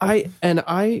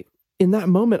in that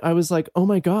moment, I was like, oh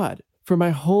my God, for my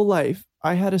whole life,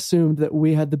 I had assumed that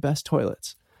we had the best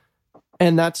toilets.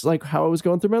 And that's like how I was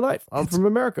going through my life. I'm from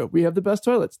America. We have the best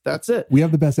toilets. That's it. We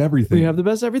have the best everything. We have the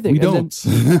best everything. We don't.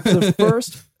 The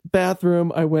first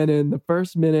bathroom I went in, the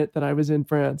first minute that I was in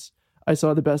France, I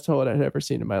saw the best toilet I'd ever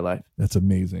seen in my life. That's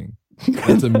amazing.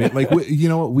 That's amazing. Like,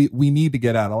 we need to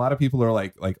get out. A lot of people are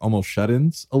like almost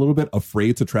shut-ins a little bit,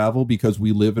 afraid to travel because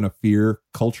we live in a fear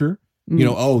culture.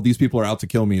 These people are out to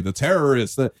kill me, the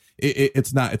terrorists.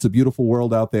 It's not. It's a beautiful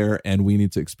world out there, and we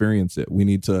need to experience it. We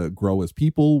need to grow as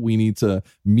people. We need to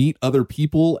meet other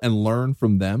people and learn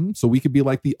from them, so we could be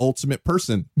like the ultimate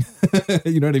person.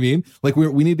 You know what I mean? Like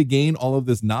we need to gain all of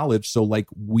this knowledge, so like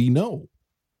we know.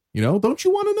 Don't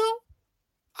you want to know?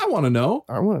 I want to know.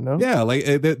 I want to know. Yeah, like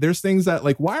there's things that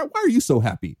like why are you so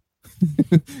happy?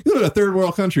 You live in a third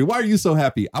world country. Why are you so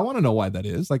happy? I want to know why that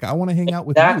is. Like I want to hang out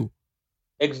with you.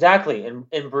 Exactly.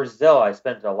 In Brazil, I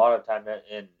spent a lot of time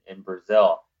in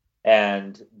Brazil,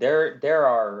 and there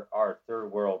are third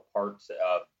world parts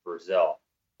of Brazil,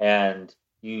 and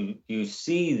you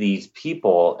see these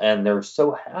people, and they're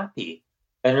so happy,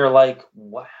 and you're like,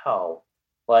 wow,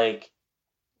 like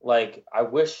I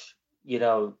wish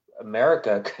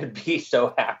America could be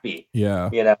so happy.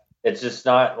 Yeah. It's just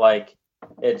not like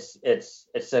it's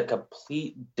a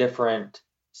complete different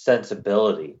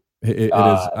sensibility. It is.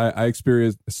 I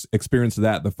experienced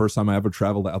that the first time I ever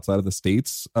traveled outside of the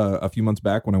States a few months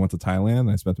back when I went to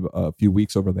Thailand. I spent a few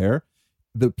weeks over there.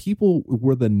 The people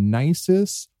were the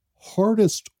nicest,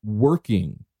 hardest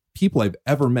working people I've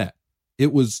ever met.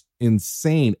 It was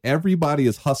insane. Everybody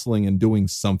is hustling and doing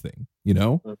something,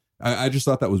 I just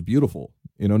thought that was beautiful,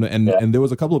 and there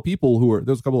was a couple of people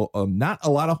not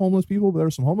a lot of homeless people, but there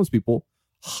were some homeless people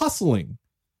hustling,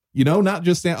 not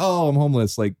just saying, oh, I'm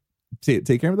homeless. Like,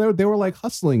 take care of them. They were like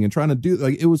hustling and trying to do,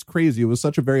 like, it was crazy. It was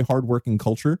such a very hardworking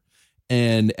culture,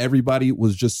 and everybody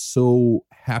was just so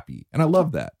happy. And I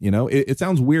love that. It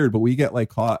sounds weird, but we get like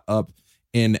caught up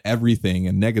in everything,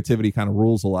 and negativity kind of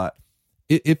rules a lot.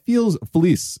 It feels,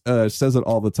 Felice says it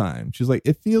all the time. She's like,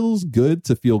 it feels good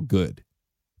to feel good.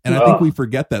 And I think we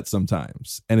forget that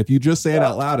sometimes. And if you just say it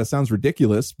out loud, it sounds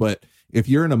ridiculous. But if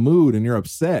you're in a mood and you're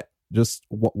upset, just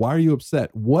why are you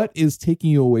upset? What is taking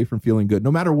you away from feeling good?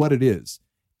 No matter what it is,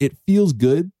 it feels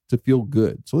good to feel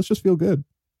good. So let's just feel good.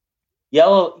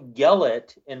 Yell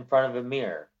it in front of a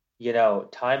mirror,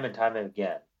 time and time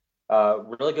again.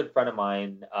 Really good friend of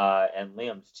mine, and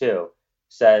Liam's too,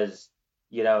 says,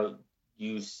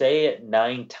 you say it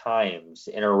 9 times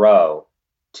in a row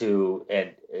to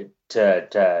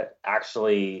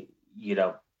actually,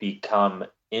 become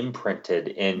imprinted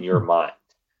in your mind.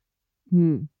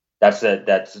 That's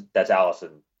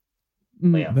Allison.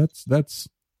 Liam. That's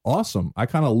awesome. I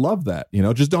kind of love that.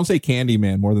 Just don't say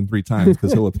Candyman more than 3 times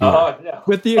because he'll appear. Oh, no.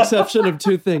 With the exception of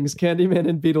 2 things, Candyman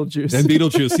and Beetlejuice. And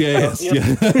Beetlejuice, yes.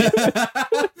 Yeah.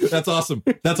 That's awesome.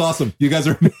 That's awesome. You guys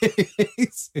are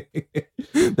amazing.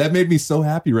 That made me so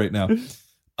happy right now.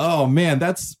 Oh man,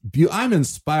 I'm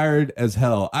inspired as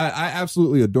hell. I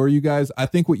absolutely adore you guys. I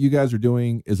think what you guys are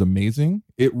doing is amazing.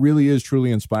 It really is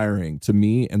truly inspiring to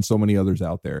me and so many others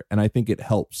out there. And I think it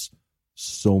helps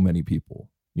so many people,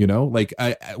 like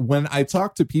when I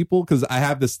talk to people, because I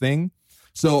have this thing.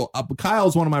 So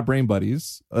Kyle's one of my brain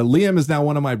buddies. Liam is now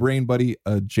one of my brain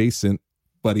adjacent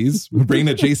buddies.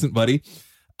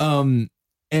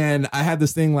 And I had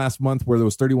this thing last month where there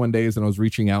was 31 days and I was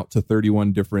reaching out to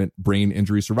 31 different brain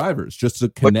injury survivors just to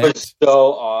connect. Which was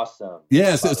so awesome.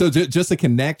 Yeah. So just to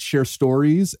connect, share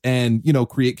stories, and,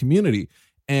 create community.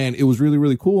 And it was really,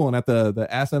 really cool. And at the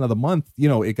ass end of the month,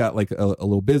 it got like a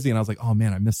little busy, and I was like, oh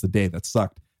man, I missed the day. That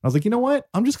sucked. I was like, you know what?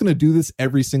 I'm just going to do this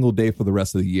every single day for the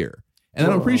rest of the year. And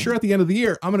then I'm pretty sure at the end of the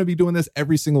year, I'm going to be doing this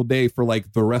every single day for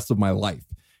like the rest of my life.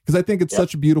 Because I think it's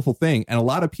such a beautiful thing. And a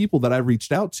lot of people that I've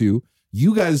reached out to,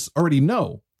 you guys already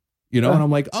know, and I'm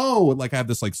like, oh, like I have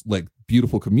this like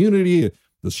beautiful community,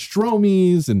 the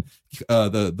Stromies and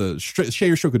the Share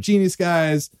Your Stroke of Genius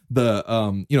guys, the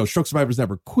Stroke Survivors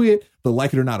Never Quit, the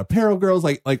Like It or Not Apparel girls,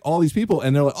 like all these people.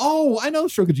 And they're like, oh, I know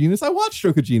Stroke of Genius. I watch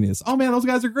Stroke of Genius. Oh man, those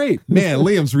guys are great. Man,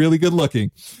 Liam's really good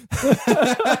looking.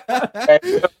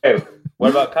 Hey,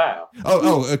 what about Kyle?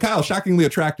 Kyle, shockingly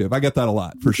attractive. I get that a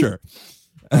lot for sure.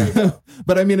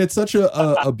 But I mean, it's such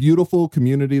a beautiful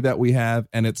community that we have,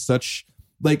 and it's such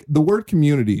like the word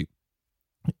community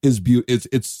is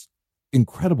it's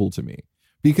incredible to me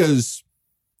because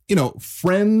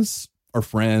friends are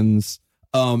friends,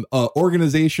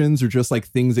 organizations are just like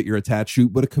things that you're attached to,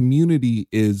 but a community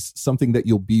is something that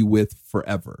you'll be with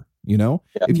forever.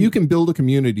 If you can build a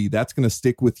community, that's going to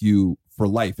stick with you for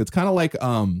life. It's kind of like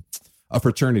a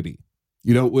fraternity.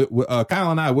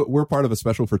 Kyle and I, we're part of a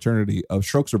special fraternity of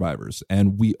stroke survivors,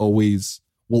 and we'll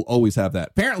always have that.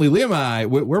 Apparently, Liam and I,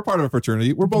 we're part of a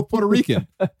fraternity. We're both Puerto Rican.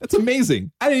 That's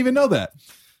amazing. I didn't even know that.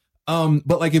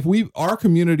 But like if our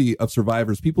community of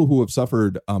survivors, people who have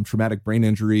suffered traumatic brain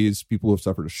injuries, people who have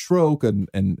suffered a stroke and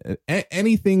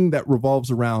anything that revolves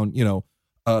around,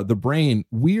 the brain,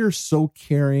 we are so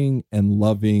caring and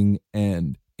loving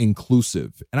and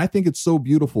inclusive. And I think it's so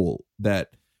beautiful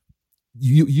that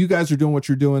you guys are doing what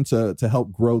you're doing to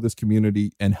help grow this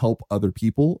community and help other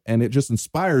people. And it just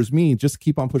inspires me just to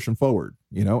keep on pushing forward,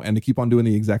 and to keep on doing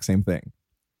the exact same thing.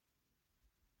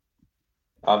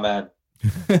 Amen.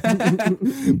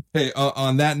 Hey,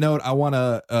 on that note, I want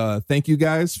to thank you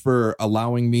guys for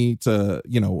allowing me to,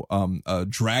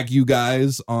 drag you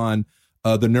guys on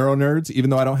the Neuro Nerds, even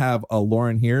though I don't have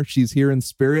Lauren here. She's here in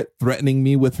spirit, threatening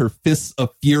me with her fists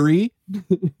of fury.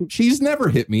 She's never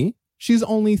hit me. She's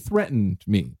only threatened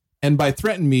me. And by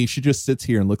threaten me, she just sits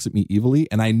here and looks at me evilly.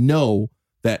 And I know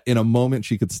that in a moment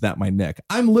she could snap my neck.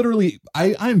 I'm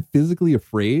physically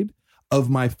afraid of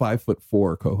my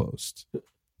 5'4" co-host.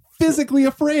 Physically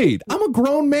afraid. I'm a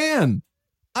grown man.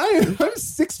 I'm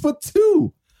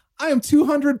 6'2". I am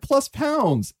 200 plus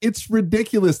pounds. It's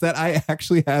ridiculous that I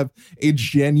actually have a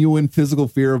genuine physical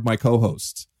fear of my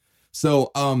co-host.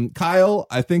 So, Kyle,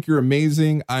 I think you're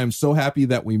amazing. I am so happy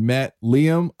that we met.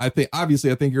 Liam, I think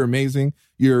you're amazing.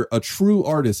 You're a true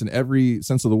artist in every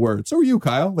sense of the word. So are you,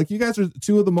 Kyle. Like, you guys are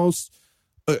two of the most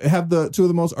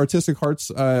artistic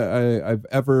hearts I've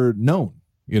ever known.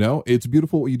 It's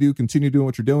beautiful what you do. Continue doing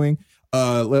what you're doing.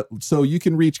 So you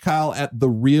can reach Kyle at The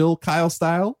Real Kyle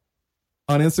Style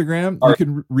on Instagram. You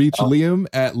can reach Liam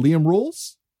at Liam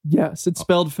Rules. Yes, it's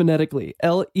spelled phonetically.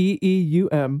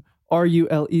 LEEUM.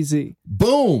 RULEZ.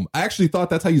 Boom. I actually thought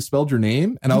that's how you spelled your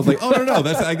name. And I was like, oh, no.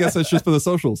 I guess that's just for the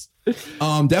socials.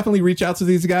 Definitely reach out to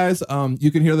these guys.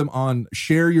 You can hear them on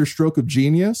Share Your Stroke of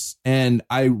Genius. And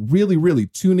I really, really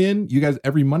tune in. You guys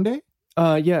every Monday?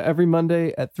 Yeah, every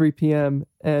Monday at 3 p.m.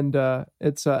 And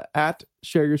it's at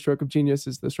Share Your Stroke of Genius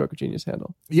is the Stroke of Genius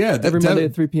handle. Yeah, every Monday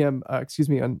at 3 p.m. On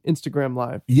Instagram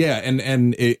Live. Yeah,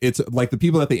 and it's like the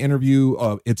people that they interview.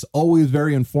 It's always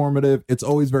very informative. It's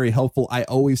always very helpful. I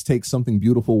always take something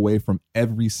beautiful away from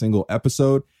every single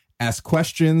episode. Ask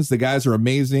questions. The guys are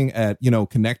amazing at,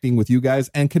 connecting with you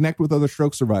guys and connect with other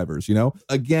stroke survivors.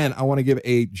 Again, I want to give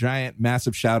a giant,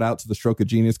 massive shout out to the Stroke of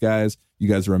Genius guys. You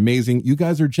guys are amazing. You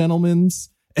guys are gentlemen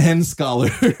and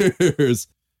scholars.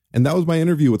 And that was my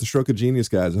interview with the Stroke of Genius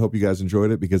guys. I hope you guys enjoyed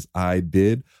it because I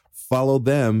did. Follow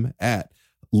them at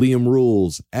Liam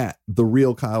Rules, at The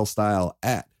Real Kyle Style,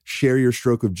 at Share Your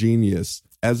Stroke of Genius.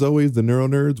 As always, the Neuro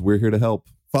Nerds, we're here to help.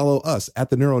 Follow us at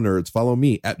the Neuro Nerds. Follow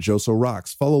me at Joso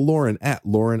Rocks. Follow Lauren at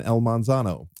Lauren L.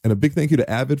 Manzano. And a big thank you to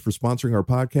Avid for sponsoring our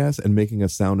podcast and making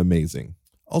us sound amazing.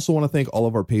 Also want to thank all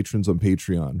of our patrons on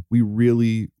Patreon. We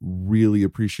really, really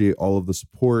appreciate all of the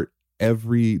support.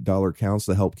 Every dollar counts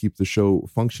to help keep the show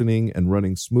functioning and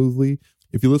running smoothly.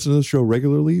 If you listen to the show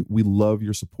regularly, we love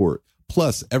your support.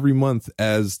 Plus, every month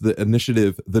as the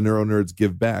initiative, The Neuro Nerds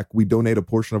Give Back, we donate a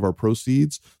portion of our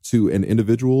proceeds to an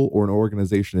individual or an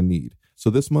organization in need. So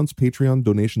this month's Patreon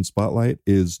donation spotlight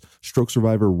is stroke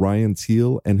survivor Ryan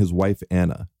Teal and his wife,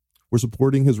 Anna. We're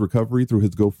supporting his recovery through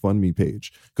his GoFundMe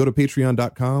page. Go to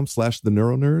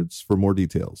patreon.com/theneuronerds for more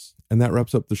details. And that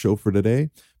wraps up the show for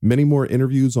today. Many more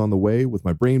interviews on the way with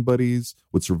my brain buddies,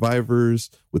 with survivors,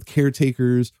 with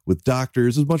caretakers, with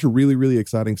doctors. There's a bunch of really, really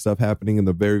exciting stuff happening in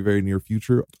the very, very near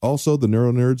future. Also, the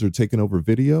Neuro Nerds are taking over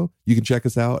video. You can check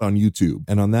us out on YouTube.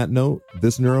 And on that note,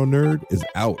 this Neuro Nerd is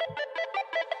out.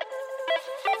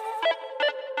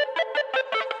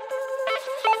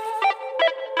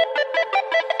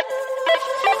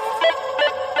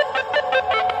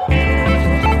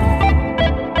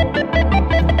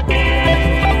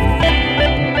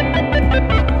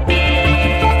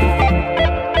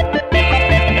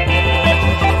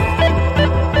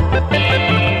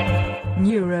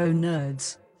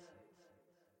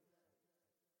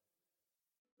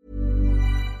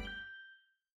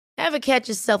 Ever catch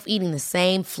yourself eating the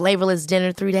same flavorless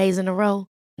dinner 3 days in a row?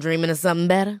 Dreaming of something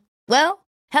better? Well,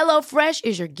 HelloFresh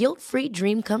is your guilt-free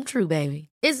dream come true, baby.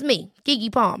 It's me, Keke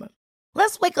Palmer.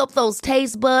 Let's wake up those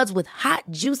taste buds with hot,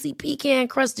 juicy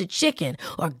pecan-crusted chicken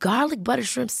or garlic butter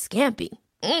shrimp scampi.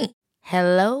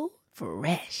 Hello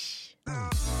Fresh.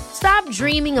 Stop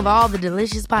dreaming of all the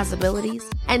delicious possibilities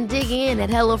and dig in at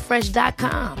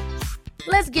HelloFresh.com.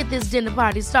 Let's get this dinner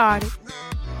party started.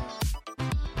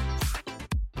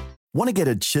 Want to get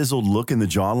a chiseled look in the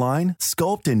jawline?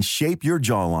 Sculpt and shape your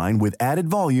jawline with added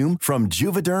volume from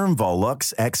Juvederm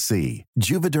Volux XC.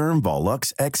 Juvederm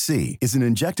Volux XC is an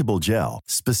injectable gel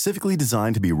specifically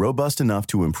designed to be robust enough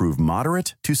to improve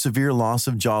moderate to severe loss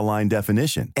of jawline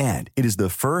definition. And it is the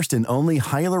first and only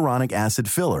hyaluronic acid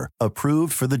filler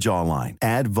approved for the jawline.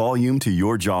 Add volume to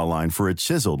your jawline for a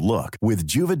chiseled look with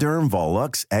Juvederm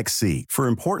Volux XC. For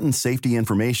important safety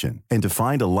information and to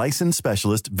find a licensed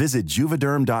specialist, visit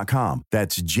Juvederm.com.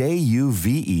 That's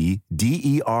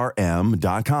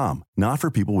Juvederm.com. Not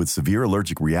for people with severe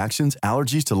allergic reactions,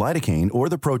 allergies to lidocaine, or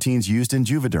the proteins used in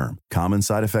Juvederm. Common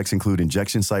side effects include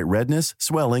injection site redness,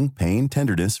 swelling, pain,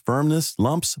 tenderness, firmness,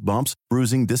 lumps, bumps,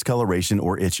 bruising, discoloration,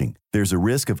 or itching. There's a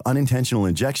risk of unintentional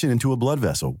injection into a blood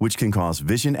vessel, which can cause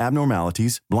vision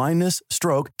abnormalities, blindness,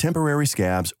 stroke, temporary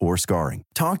scabs, or scarring.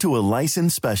 Talk to a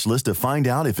licensed specialist to find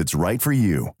out if it's right for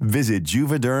you. Visit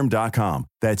Juvederm.com.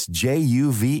 That's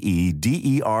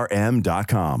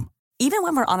Juvederm.com. Even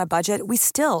when we're on a budget, we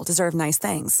still deserve nice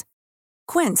things.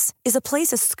 Quince is a place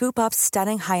to scoop up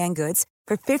stunning high-end goods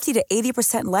for 50 to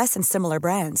 80% less than similar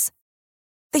brands.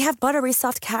 They have buttery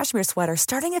soft cashmere sweaters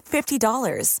starting at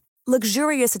 $50,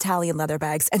 luxurious Italian leather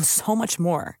bags, and so much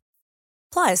more.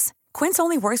 Plus, Quince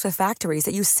only works with factories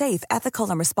that use safe, ethical,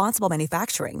 and responsible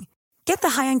manufacturing. Get the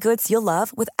high-end goods you'll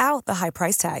love without the high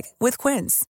price tag with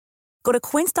Quince. Go to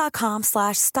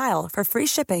quince.com/style for free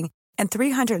shipping and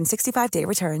 365-day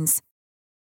returns.